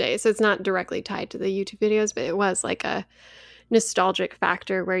present day, so it's not directly tied to the YouTube videos, but it was like a nostalgic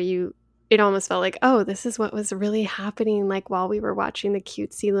factor where it almost felt like, oh, this is what was really happening like while we were watching the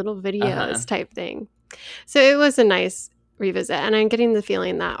cutesy little videos type thing. So it was a nice revisit, and I'm getting the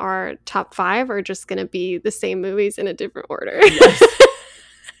feeling that our top 5 are just going to be the same movies in a different order. Yes.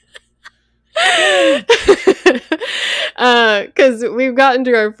 Because we've gotten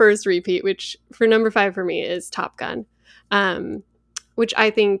to our first repeat, which for number 5 for me is Top Gun, which I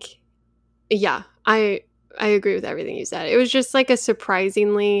think, yeah, I agree with everything you said. It was just like a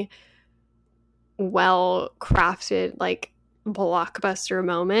surprisingly well crafted like blockbuster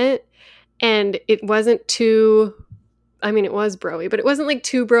moment, and it wasn't too I mean, it was bro-y, but it wasn't like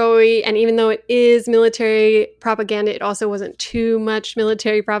too bro-y. And even though it is military propaganda, it also wasn't too much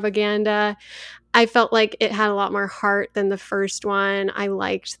military propaganda. I felt like it had a lot more heart than the first one. I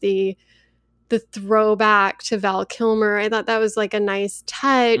liked the throwback to Val Kilmer. I thought that was like a nice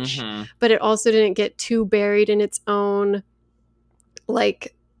touch, but it also didn't get too buried in its own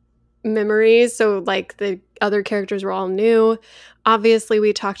like memories. So like the other characters were all new. Obviously,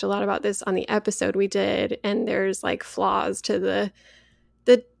 we talked a lot about this on the episode we did, and there's like flaws to the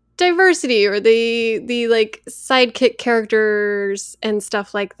diversity or the like sidekick characters and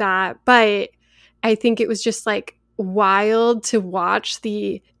stuff like that. But I think it was just like wild to watch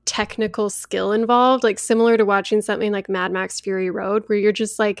the technical skill involved, like similar to watching something like Mad Max Fury Road, where you're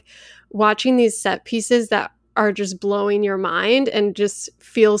just like watching these set pieces that are just blowing your mind and just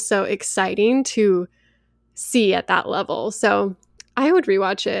feel so exciting to see at that level. So I would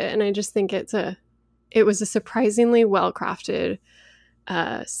rewatch it, and I just think it was a surprisingly well-crafted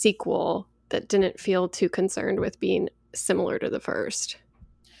sequel that didn't feel too concerned with being similar to the first.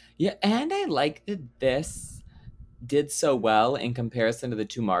 Yeah, and I like that this did so well in comparison to the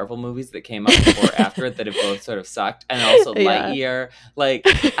two Marvel movies that came out before after it that have both sort of sucked, and also Lightyear. Like,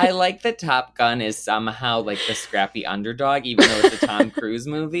 I like that Top Gun is somehow like the scrappy underdog, even though it's a Tom Cruise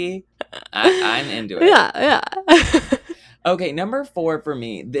movie. I'm into it. Yeah. Okay, number 4 for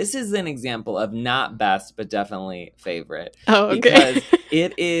me. This is an example of not best, but definitely favorite. Oh, okay. Because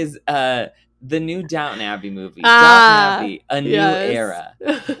it is the new Downton Abbey movie. Downton Abbey, A New Era,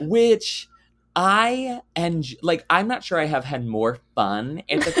 which I'm not sure I have had more fun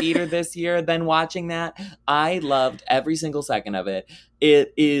at the theater this year than watching that. I loved every single second of it.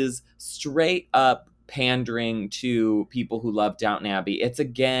 It is straight up pandering to people who love Downton Abbey. It's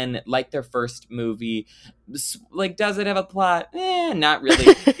again like their first movie. Like, does it have a plot? Not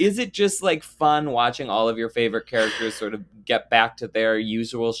really. Is it just like fun watching all of your favorite characters sort of get back to their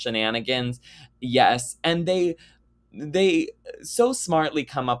usual shenanigans? Yes. And they so smartly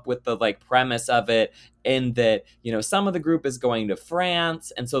come up with the like premise of it, in that, you know, some of the group is going to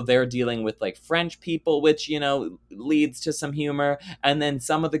France, and so they're dealing with like French people, which, you know, leads to some humor. And then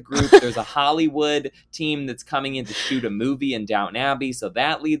some of the group, there's a Hollywood team that's coming in to shoot a movie in Downton Abbey, so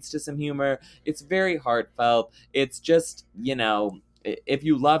that leads to some humor. It's very heartfelt. It's just, you know, if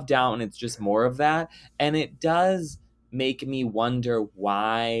you love Downton, it's just more of that. And it does make me wonder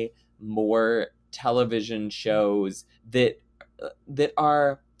why more television shows that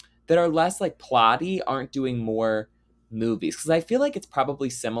are less like plotty aren't doing more movies, because I feel like it's probably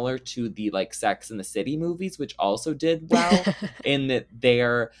similar to the like Sex and the City movies, which also did well in that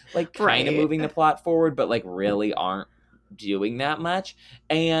they're like kind of moving the plot forward, but like really aren't doing that much.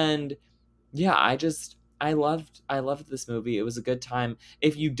 And yeah, I loved this movie. It was a good time.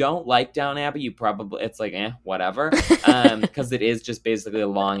 If you don't like Downton Abbey, it's like, whatever. Because it is just basically a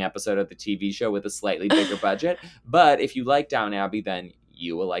long episode of the TV show with a slightly bigger budget. But if you like Downton Abbey, then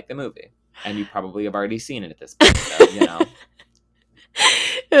you will like the movie. And you probably have already seen it at this point, so, you know.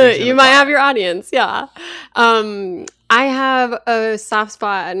 You might have your audience, yeah. I have a soft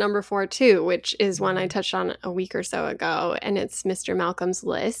spot at number 4 too, which is one I touched on a week or so ago, and it's Mr. Malcolm's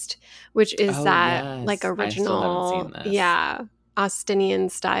List, which is like original, Austinian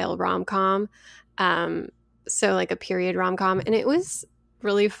style rom-com. So like a period rom-com, and it was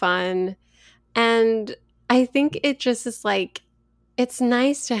really fun. And I think it just is like, it's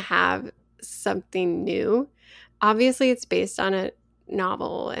nice to have something new. Obviously, it's based on a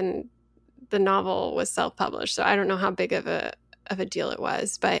novel, and the novel was self-published, so I don't know how big of a deal it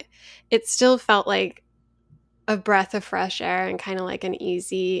was, but it still felt like a breath of fresh air and kind of like an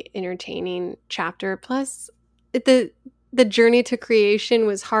easy, entertaining chapter. Plus, the journey to creation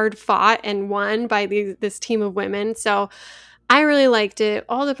was hard fought and won by this team of women, so I really liked it.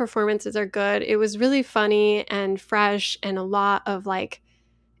 All the performances are good. It was really funny and fresh, and a lot of like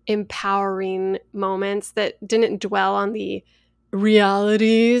empowering moments that didn't dwell on the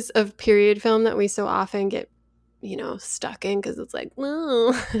realities of period film that we so often get, you know, stuck in, because it's like,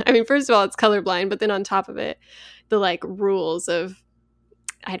 no. I mean, first of all, it's colorblind, but then on top of it, the like rules of,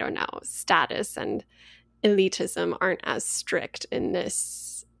 I don't know, status and elitism aren't as strict in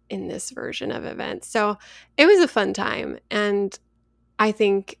this version of events. So it was a fun time, and I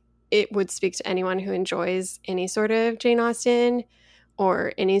think it would speak to anyone who enjoys any sort of Jane Austen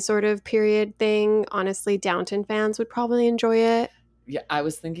or any sort of period thing. Honestly, Downton fans would probably enjoy it. Yeah, I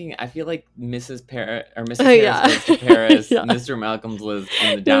was thinking, I feel like Mrs. Paris Goes to Paris, Mr. Malcolm's List,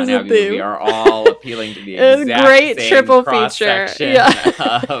 and the Downton Abbey movie are all appealing to the exact great same triple cross-section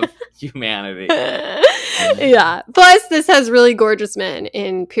of humanity. Yeah. Plus, this has really gorgeous men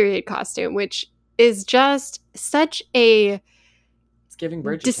in period costume, which is just such a It's giving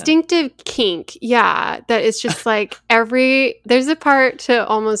Bridgerton. distinctive kink. Yeah, that it's just like there's a part to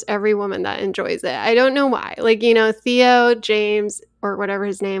almost every woman that enjoys it. I don't know why. Like, you know, Theo James or whatever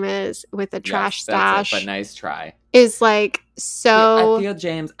his name is with a trash Yes, that's stash it, but nice try. is like so. Theo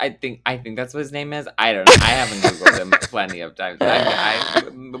James, I think that's what his name is. I don't know. I haven't googled him plenty of times.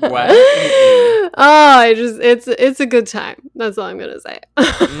 What? Oh, it's a good time. That's all I'm gonna say.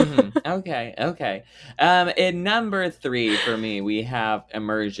 Okay. In number 3 for me, we have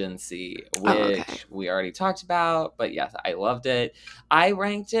Emergency, which we already talked about. But yes, I loved it. I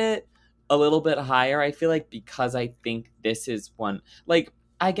ranked it a little bit higher. I feel like because I think this is one, like,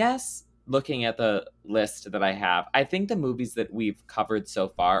 I guess looking at the list that I have, I think the movies that we've covered so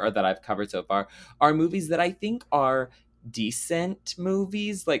far, or that I've covered so far, are movies that I think are decent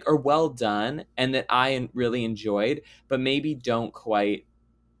movies, like, are well done and that I really enjoyed, but maybe don't quite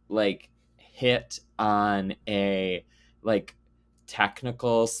like hit on a like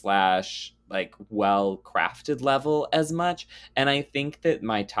technical slash like well crafted level as much. And I think that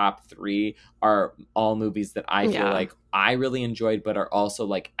my top 3 are all movies that I feel like I really enjoyed, but are also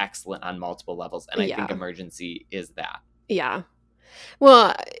like excellent on multiple levels. And I think Emergency is that. Yeah.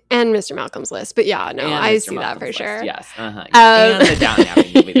 Well, and Mr. Malcolm's List, but yeah, no, I see that for sure. Yes, and the Downton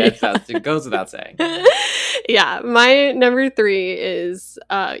Abbey movie. It goes without saying. Yeah, my number 3 is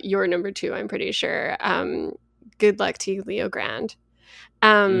your number 2. I'm pretty sure. Good Luck to You, Leo Grand,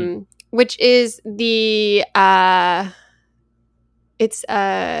 which is the it's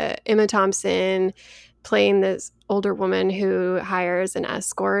Emma Thompson playing this older woman who hires an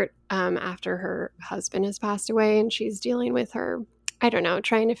escort after her husband has passed away, and she's dealing with her, I don't know,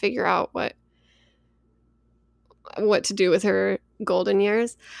 trying to figure out what to do with her golden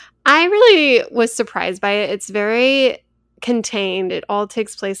years. I really was surprised by it. It's very contained. It all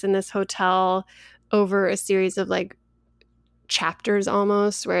takes place in this hotel over a series of like chapters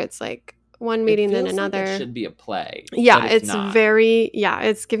almost, where it's like one meeting then another. Like it should be a play. Yeah,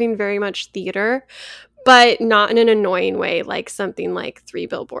 it's giving very much theater, but not in an annoying way like something like Three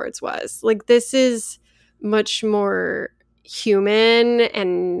Billboards was. Like, this is much more human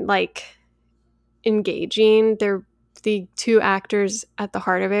and like engaging. The 2 actors at the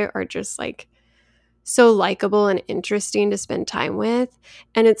heart of it are just like so likable and interesting to spend time with,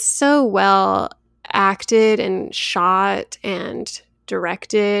 and it's so well acted and shot and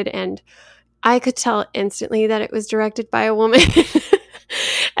directed, and I could tell instantly that it was directed by a woman.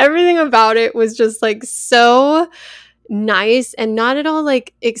 Everything about it was just like so nice and not at all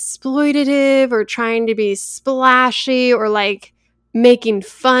like exploitative or trying to be splashy or like making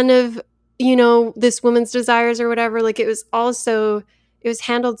fun of, you know, this woman's desires or whatever. Like, it was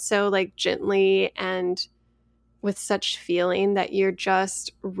handled so like gently and with such feeling that you're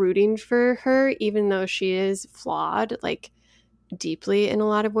just rooting for her, even though she is flawed, like deeply in a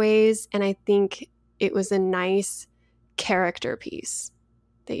lot of ways. And I think it was a nice character piece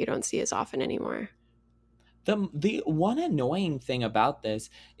that you don't see as often anymore. The one annoying thing about this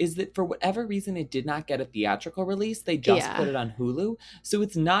is that for whatever reason it did not get a theatrical release. They just put it on Hulu, so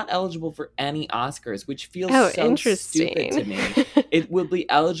it's not eligible for any Oscars, which feels so stupid to me. It will be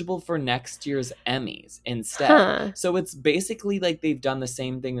eligible for next year's Emmys instead. So it's basically like they've done the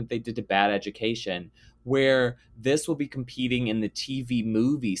same thing that they did to Bad Education, where this will be competing in the TV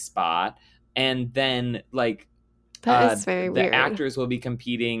movie spot, and then like that is very weird. The actors will be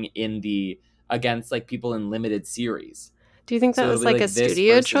competing in against like people in limited series. Do you think that was like a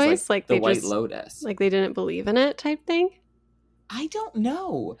studio choice? Like the White Lotus. Like they didn't believe in it type thing? I don't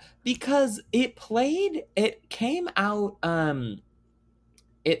know, because it came out at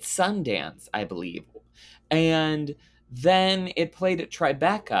Sundance, I believe. And then it played at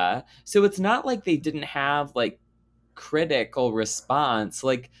Tribeca. So it's not like they didn't have like critical response.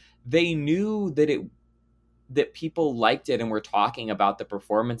 Like, they knew that people liked it and were talking about the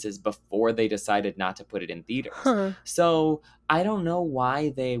performances before they decided not to put it in theaters. So I don't know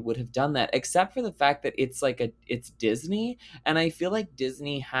why they would have done that, except for the fact that it's like it's Disney, and I feel like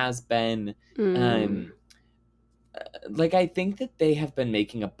Disney has been like, I think that they have been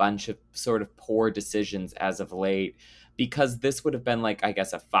making a bunch of sort of poor decisions as of late, because this would have been like, I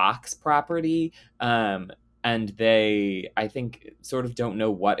guess, a Fox property, and they, I think, sort of don't know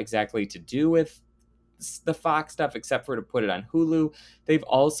what exactly to do with the Fox stuff except for to put it on Hulu. They've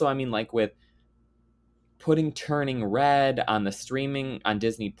also, I mean, like with putting Turning Red on the streaming on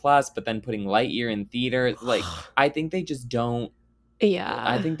Disney Plus, but then putting Lightyear in theater, like, I think they just don't. Yeah,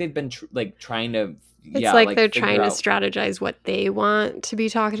 I think they've been trying to. It's like they're trying to strategize what they want to be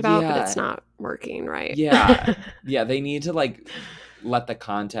talked about, but it's not working right. Yeah, they need to like let the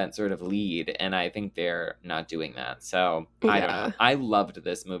content sort of lead, and I think they're not doing that. So I don't know. Yeah. I loved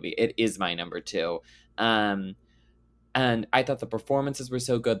this movie. It is my number 2. And I thought the performances were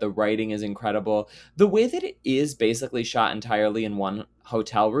so good. The writing is incredible. The way that it is basically shot entirely in one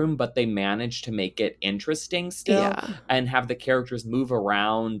hotel room, but they managed to make it interesting still Yeah. and have the characters move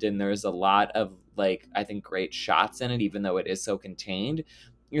around. And there's a lot of, like, I think great shots in it, even though it is so contained,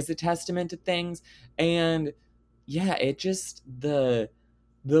 is a testament to things. And yeah, it just, the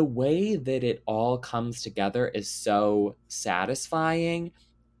way that it all comes together is so satisfying.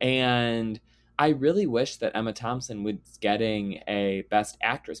 And I really wish that Emma Thompson was getting a Best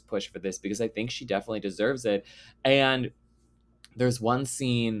Actress push for this, because I think she definitely deserves it. And there's one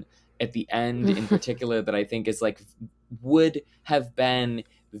scene at the end in particular that I think is like, would have been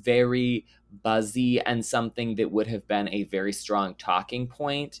very buzzy and something that would have been a very strong talking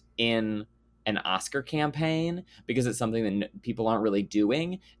point in an Oscar campaign, because it's something that people aren't really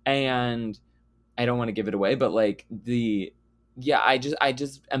doing. And I don't want to give it away, but like I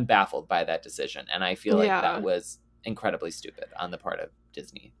just am baffled by that decision, and I feel like that was incredibly stupid on the part of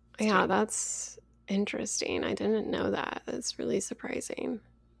Disney. Yeah, that's interesting. I didn't know that. That's really surprising.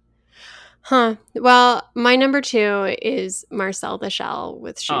 Huh. Well, my number 2 is Marcel the Shell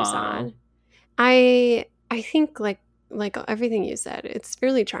with Shoes On. I think like everything you said, it's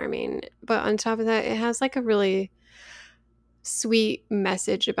really charming, but on top of that, it has like a really sweet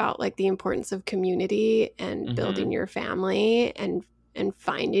message about like the importance of community and building your family and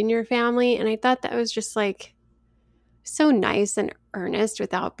finding your family. And I thought that was just like so nice and earnest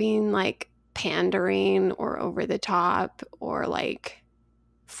without being like pandering or over the top or like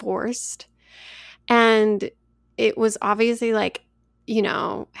forced. And it was obviously like, you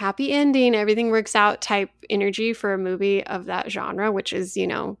know, happy ending, everything works out type energy for a movie of that genre, which is, you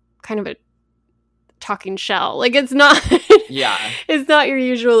know, kind of a talking shell. Like it's not it's not your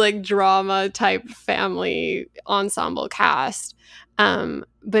usual like drama type family ensemble cast.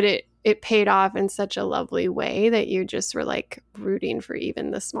 But it paid off in such a lovely way that you just were like rooting for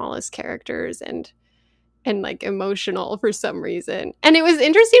even the smallest characters and like emotional for some reason. And it was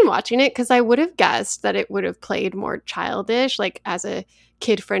interesting watching it because I would have guessed that it would have played more childish, like as a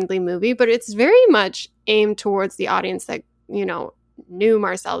kid-friendly movie, but it's very much aimed towards the audience that, you know, knew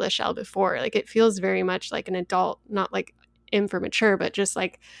Marcel the Shell before. Like it feels very much like an adult, not like M for mature, but just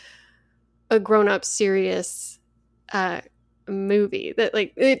like a grown-up serious movie that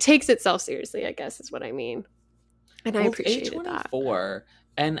like it takes itself seriously, I guess is what I mean. And I appreciated A24,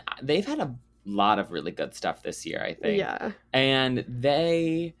 and they've had a lot of really good stuff this year, I think. Yeah. And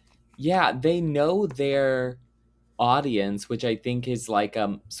they know their audience, which I think is like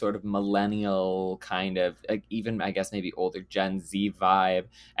a sort of millennial kind of, like even I guess maybe older Gen Z vibe.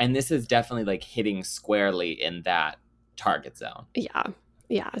 And this is definitely like hitting squarely in that target zone. Yeah.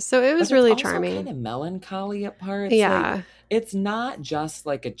 So it was really charming. Kind of melancholy at parts. Yeah. Like, it's not just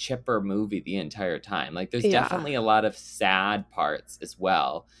like a chipper movie the entire time. Like there's definitely a lot of sad parts as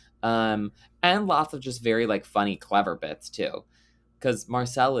well. And lots of just very like funny, clever bits too. Because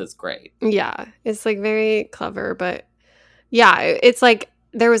Marcel is great. Yeah. It's like very clever, but yeah, it's like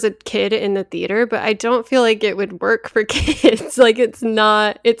there was a kid in the theater, but I don't feel like it would work for kids. Like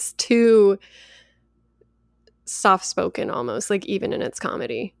it's too soft-spoken almost, like even in its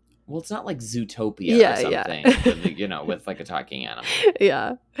comedy. Well, it's not like Zootopia or something, you know, with like a talking animal.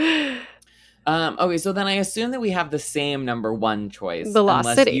 Yeah. Okay, so then I assume that we have the same number 1 choice. The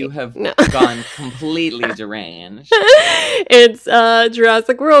Lost City. You have gone completely deranged. It's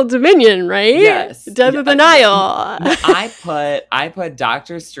Jurassic World Dominion, right? Yes. Death of the Nile. I put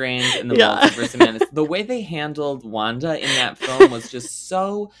Doctor Strange in the Multiverse of Madness. The way they handled Wanda in that film was just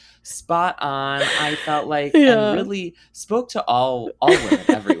so spot on. I felt like and really spoke to all women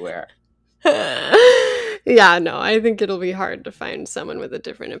everywhere. Yeah, no, I think it'll be hard to find someone with a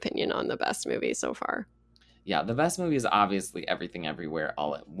different opinion on the best movie so far. Yeah, the best movie is obviously Everything Everywhere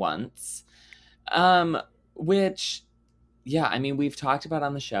All at Once. Which, yeah, I mean, we've talked about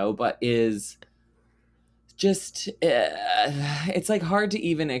on the show, but is just, it's like hard to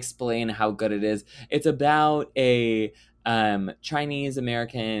even explain how good it is. It's about a Chinese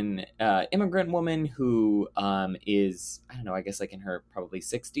American immigrant woman who is, I don't know, I guess like in her probably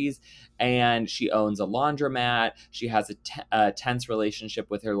 60s, and she owns a laundromat. She has a tense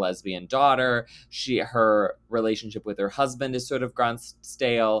relationship with her lesbian daughter. Her relationship with her husband is sort of gone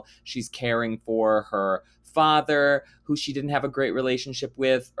stale. She's caring for her father, who she didn't have a great relationship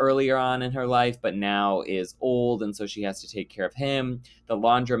with earlier on in her life, but now is old, and so she has to take care of him. The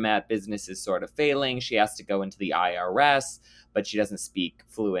laundromat business is sort of failing. She has to go into the IRS, but she doesn't speak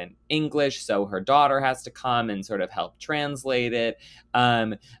fluent English, so her daughter has to come and sort of help translate it.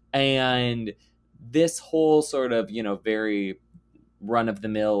 And this whole sort of, very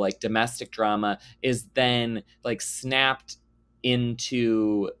run-of-the-mill, like, domestic drama is then, like, snapped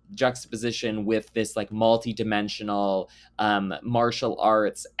into juxtaposition with this, like, multi-dimensional martial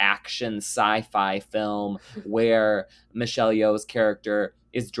arts action sci-fi film where Michelle Yeoh's character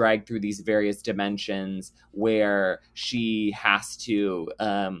is dragged through these various dimensions where she has to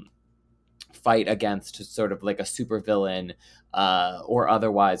fight against sort of like a supervillain, or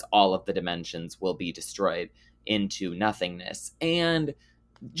otherwise all of the dimensions will be destroyed into nothingness. And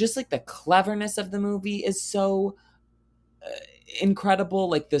just like the cleverness of the movie is so incredible.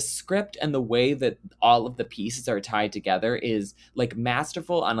 Like the script and the way that all of the pieces are tied together is like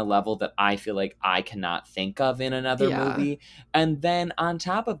masterful on a level that I feel like I cannot think of in another movie. And then on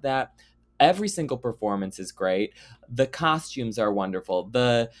top of that, every single performance is great. The costumes are wonderful.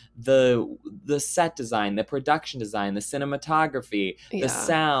 The set design, the production design, the cinematography, the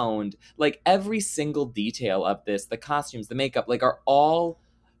sound, like every single detail of this, the costumes, the makeup, like are all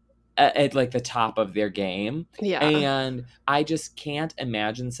at like the top of their game. And I just can't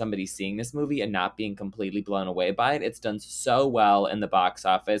imagine somebody seeing this movie and not being completely blown away by it. It's done so well in the box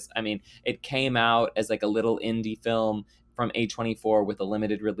office. I mean, it came out as like a little indie film from A24 with a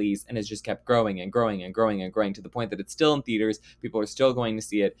limited release and has just kept growing and growing and growing and growing to the point that it's still in theaters. People are still going to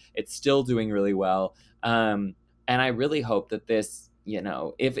see it. It's still doing really well. And I really hope that this,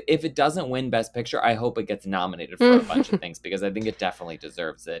 if it doesn't win Best Picture, I hope it gets nominated for a bunch of things, because I think it definitely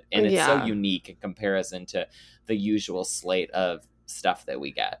deserves it. And it's so unique in comparison to the usual slate of stuff that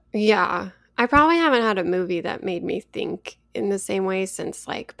we get. Yeah. I probably haven't had a movie that made me think in the same way since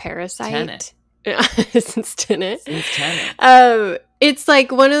like Parasite. Tenet. Since Tenet. It's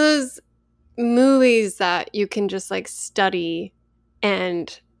like one of those movies that you can just like study,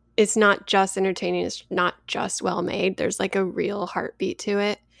 and it's not just entertaining, it's not just well made. There's like a real heartbeat to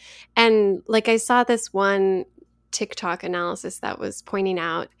it. And like I saw this one TikTok analysis that was pointing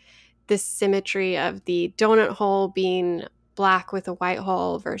out this symmetry of the donut hole being black with a white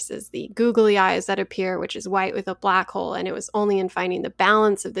hole versus the googly eyes that appear, which is white with a black hole. And it was only in finding the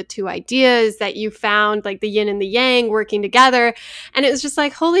balance of the two ideas that you found like the yin and the yang working together. And it was just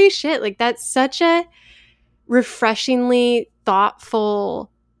like, holy shit, like that's such a refreshingly thoughtful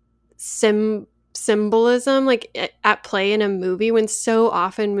symbolism like at play in a movie, when so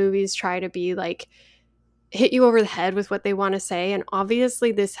often movies try to be like hit you over the head with what they want to say. And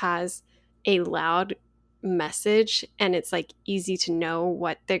obviously this has a loud message and it's like easy to know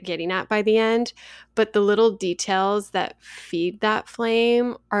what they're getting at by the end, but the little details that feed that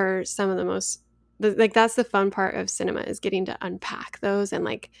flame are some of the most like that's the fun part of cinema, is getting to unpack those and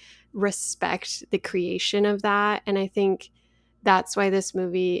like respect the creation of that. And I think that's why this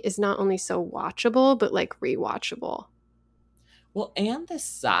movie is not only so watchable but like rewatchable. Well, and the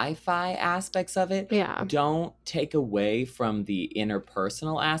sci-fi aspects of it don't take away from the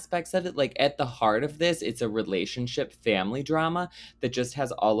interpersonal aspects of it. Like, at the heart of this, it's a relationship family drama that just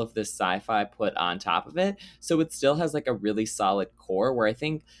has all of this sci-fi put on top of it. So it still has, like, a really solid core where I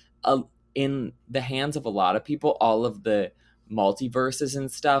think in the hands of a lot of people, all of the multiverses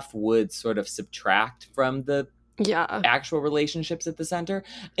and stuff would sort of subtract from the actual relationships at the center.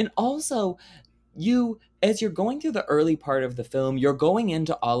 And also, as you're going through the early part of the film, you're going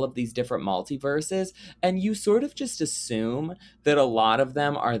into all of these different multiverses, and you sort of just assume that a lot of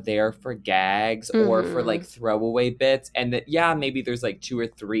them are there for gags or for like throwaway bits, and that maybe there's like 2 or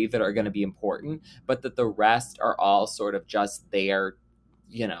 3 that are going to be important, but that the rest are all sort of just there,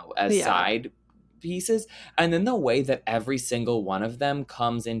 as side pieces. And then the way that every single one of them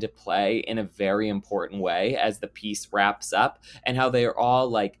comes into play in a very important way as the piece wraps up, and how they are all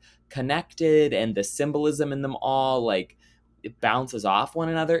like connected, and the symbolism in them all like it bounces off one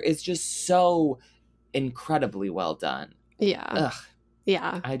another, is just so incredibly well done.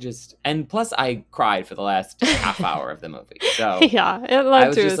 And plus I cried for the last half hour of the movie, so it led I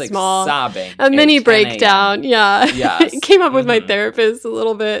was to just a like small sobbing, a mini breakdown. It came up with my therapist a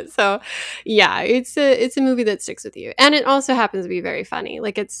little bit. So it's a movie that sticks with you, and it also happens to be very funny.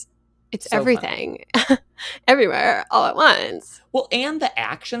 Like it's so everything everywhere all at once. Well, and the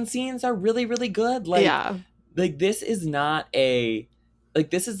action scenes are really, really good. Like this is not this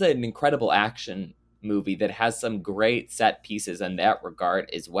is an incredible action movie that has some great set pieces in that regard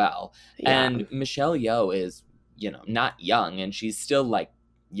as well. And Michelle Yeoh is, not young, and she's still like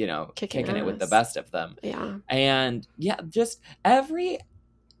you know, Kicking it with the ass. best of them. Yeah. And yeah, just every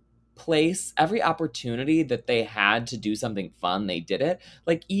place, every opportunity that they had to do something fun, they did it.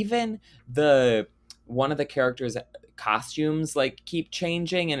 Like even one of the characters' costumes like keep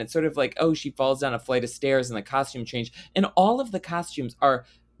changing, and it's sort of like, oh, she falls down a flight of stairs and the costume changed. And all of the costumes are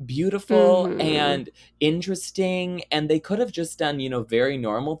beautiful Mhm. and interesting, and they could have just done, you know, very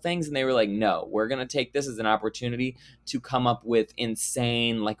normal things, and they were like, no, we're gonna take this as an opportunity to come up with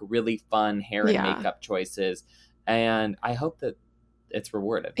insane, like really fun hair and Yeah. makeup choices. And I hope that it's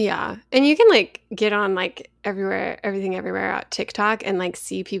rewarded. Yeah. And you can like get on like everything everywhere at TikTok and like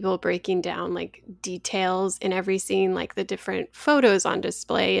see people breaking down like details in every scene, like the different photos on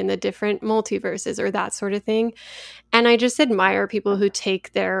display and the different multiverses or that sort of thing. And I just admire people who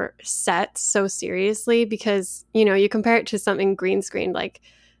take their sets so seriously because, you know, you compare it to something green screened like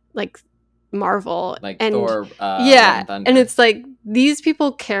Marvel. Like and Thor, yeah. Love and Thunder. And it's like these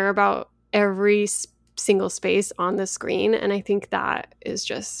people care about every single space on the screen. And I think that is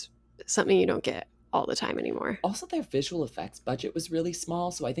just something you don't get all the time anymore. Also, their visual effects budget was really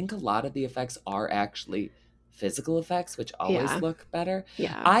small, so I think a lot of the effects are actually physical effects, which always Yeah. look better.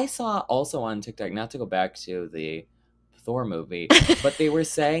 Yeah. I saw also on TikTok, not to go back to the Thor movie, but they were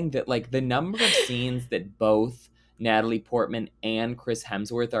saying that like the number of scenes that both Natalie Portman and Chris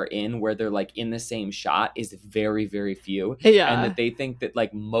Hemsworth are in where they're like in the same shot is very, very few. Yeah. And that they think that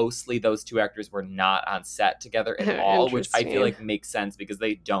like mostly those two actors were not on set together at all, which I feel like makes sense because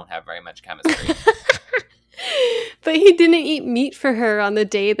they don't have very much chemistry. But he didn't eat meat for her on the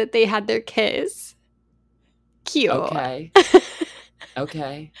day that they had their kiss. Cute. Okay.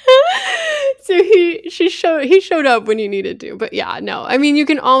 Okay. So he showed up when he needed to. But yeah, no. I mean, you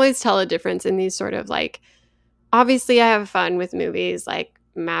can always tell a difference in these sort of like, obviously I have fun with movies like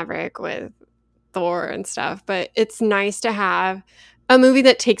Maverick with Thor and stuff, but it's nice to have a movie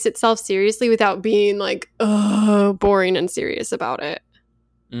that takes itself seriously without being like, boring and serious about it.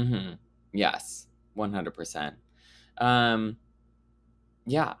 Mm-hmm. Yes. 100%.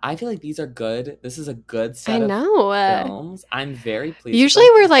 Yeah, I feel like these are good. This is a good set of films. I'm very pleased. Usually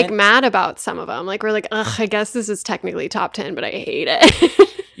we're like mad about some of them. Like we're like, ugh, I guess this is technically top 10, but I hate it.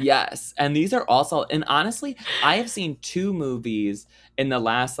 Yes, and these are also, and honestly, I have seen 2 movies in the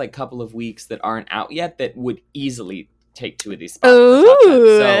last like couple of weeks that aren't out yet that would easily take 2 of these spots.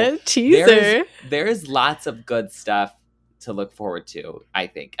 Ooh, so teaser. There is lots of good stuff to look forward to, I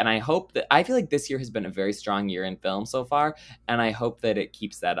think. And I feel like this year has been a very strong year in film so far, and I hope that it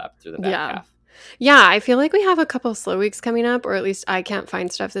keeps that up through the back half. Yeah, I feel like we have a couple slow weeks coming up, or at least I can't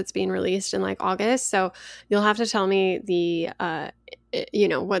find stuff that's being released in like August. So you'll have to tell me the,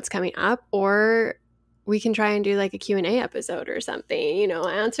 what's coming up, or we can try and do like a Q&A episode or something,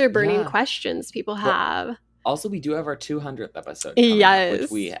 answer burning questions people have. Well, also, we do have our 200th episode coming up, which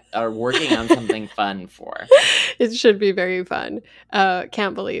we are working on something fun for. It should be very fun.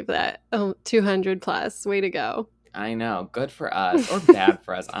 Can't believe that. 200 plus. Way to go. I know. Good for us. Or bad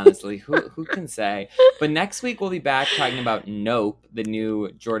for us, honestly. Who can say? But next week, we'll be back talking about Nope, the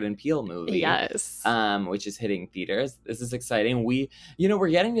new Jordan Peele movie. Yes. Which is hitting theaters. This is exciting. We're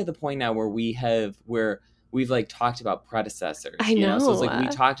getting to the point now where we've like talked about predecessors. I know. So it's like we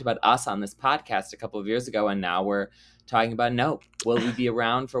talked about Us on this podcast a couple of years ago, and now we're talking about Nope. Will we be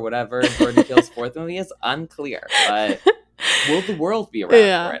around for whatever Jordan Peele's 4th movie is? Unclear. But will the world be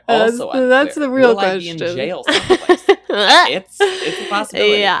around for it? Also unclear. That's the real will question. Will I be in jail someplace? It's a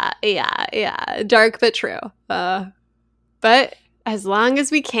possibility. Yeah. Dark but true. But as long as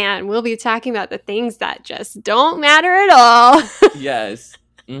we can, we'll be talking about the things that just don't matter at all. Yes.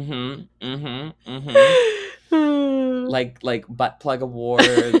 Like butt plug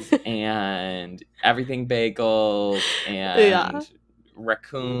awards and everything bagels and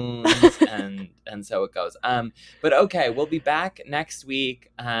raccoons and so it goes. But okay, we'll be back next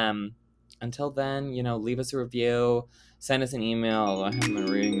week. Until then, leave us a review, send us an email. I haven't been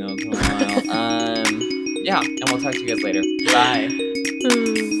reading those in a while. And we'll talk to you guys later.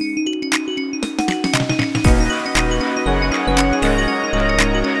 Bye.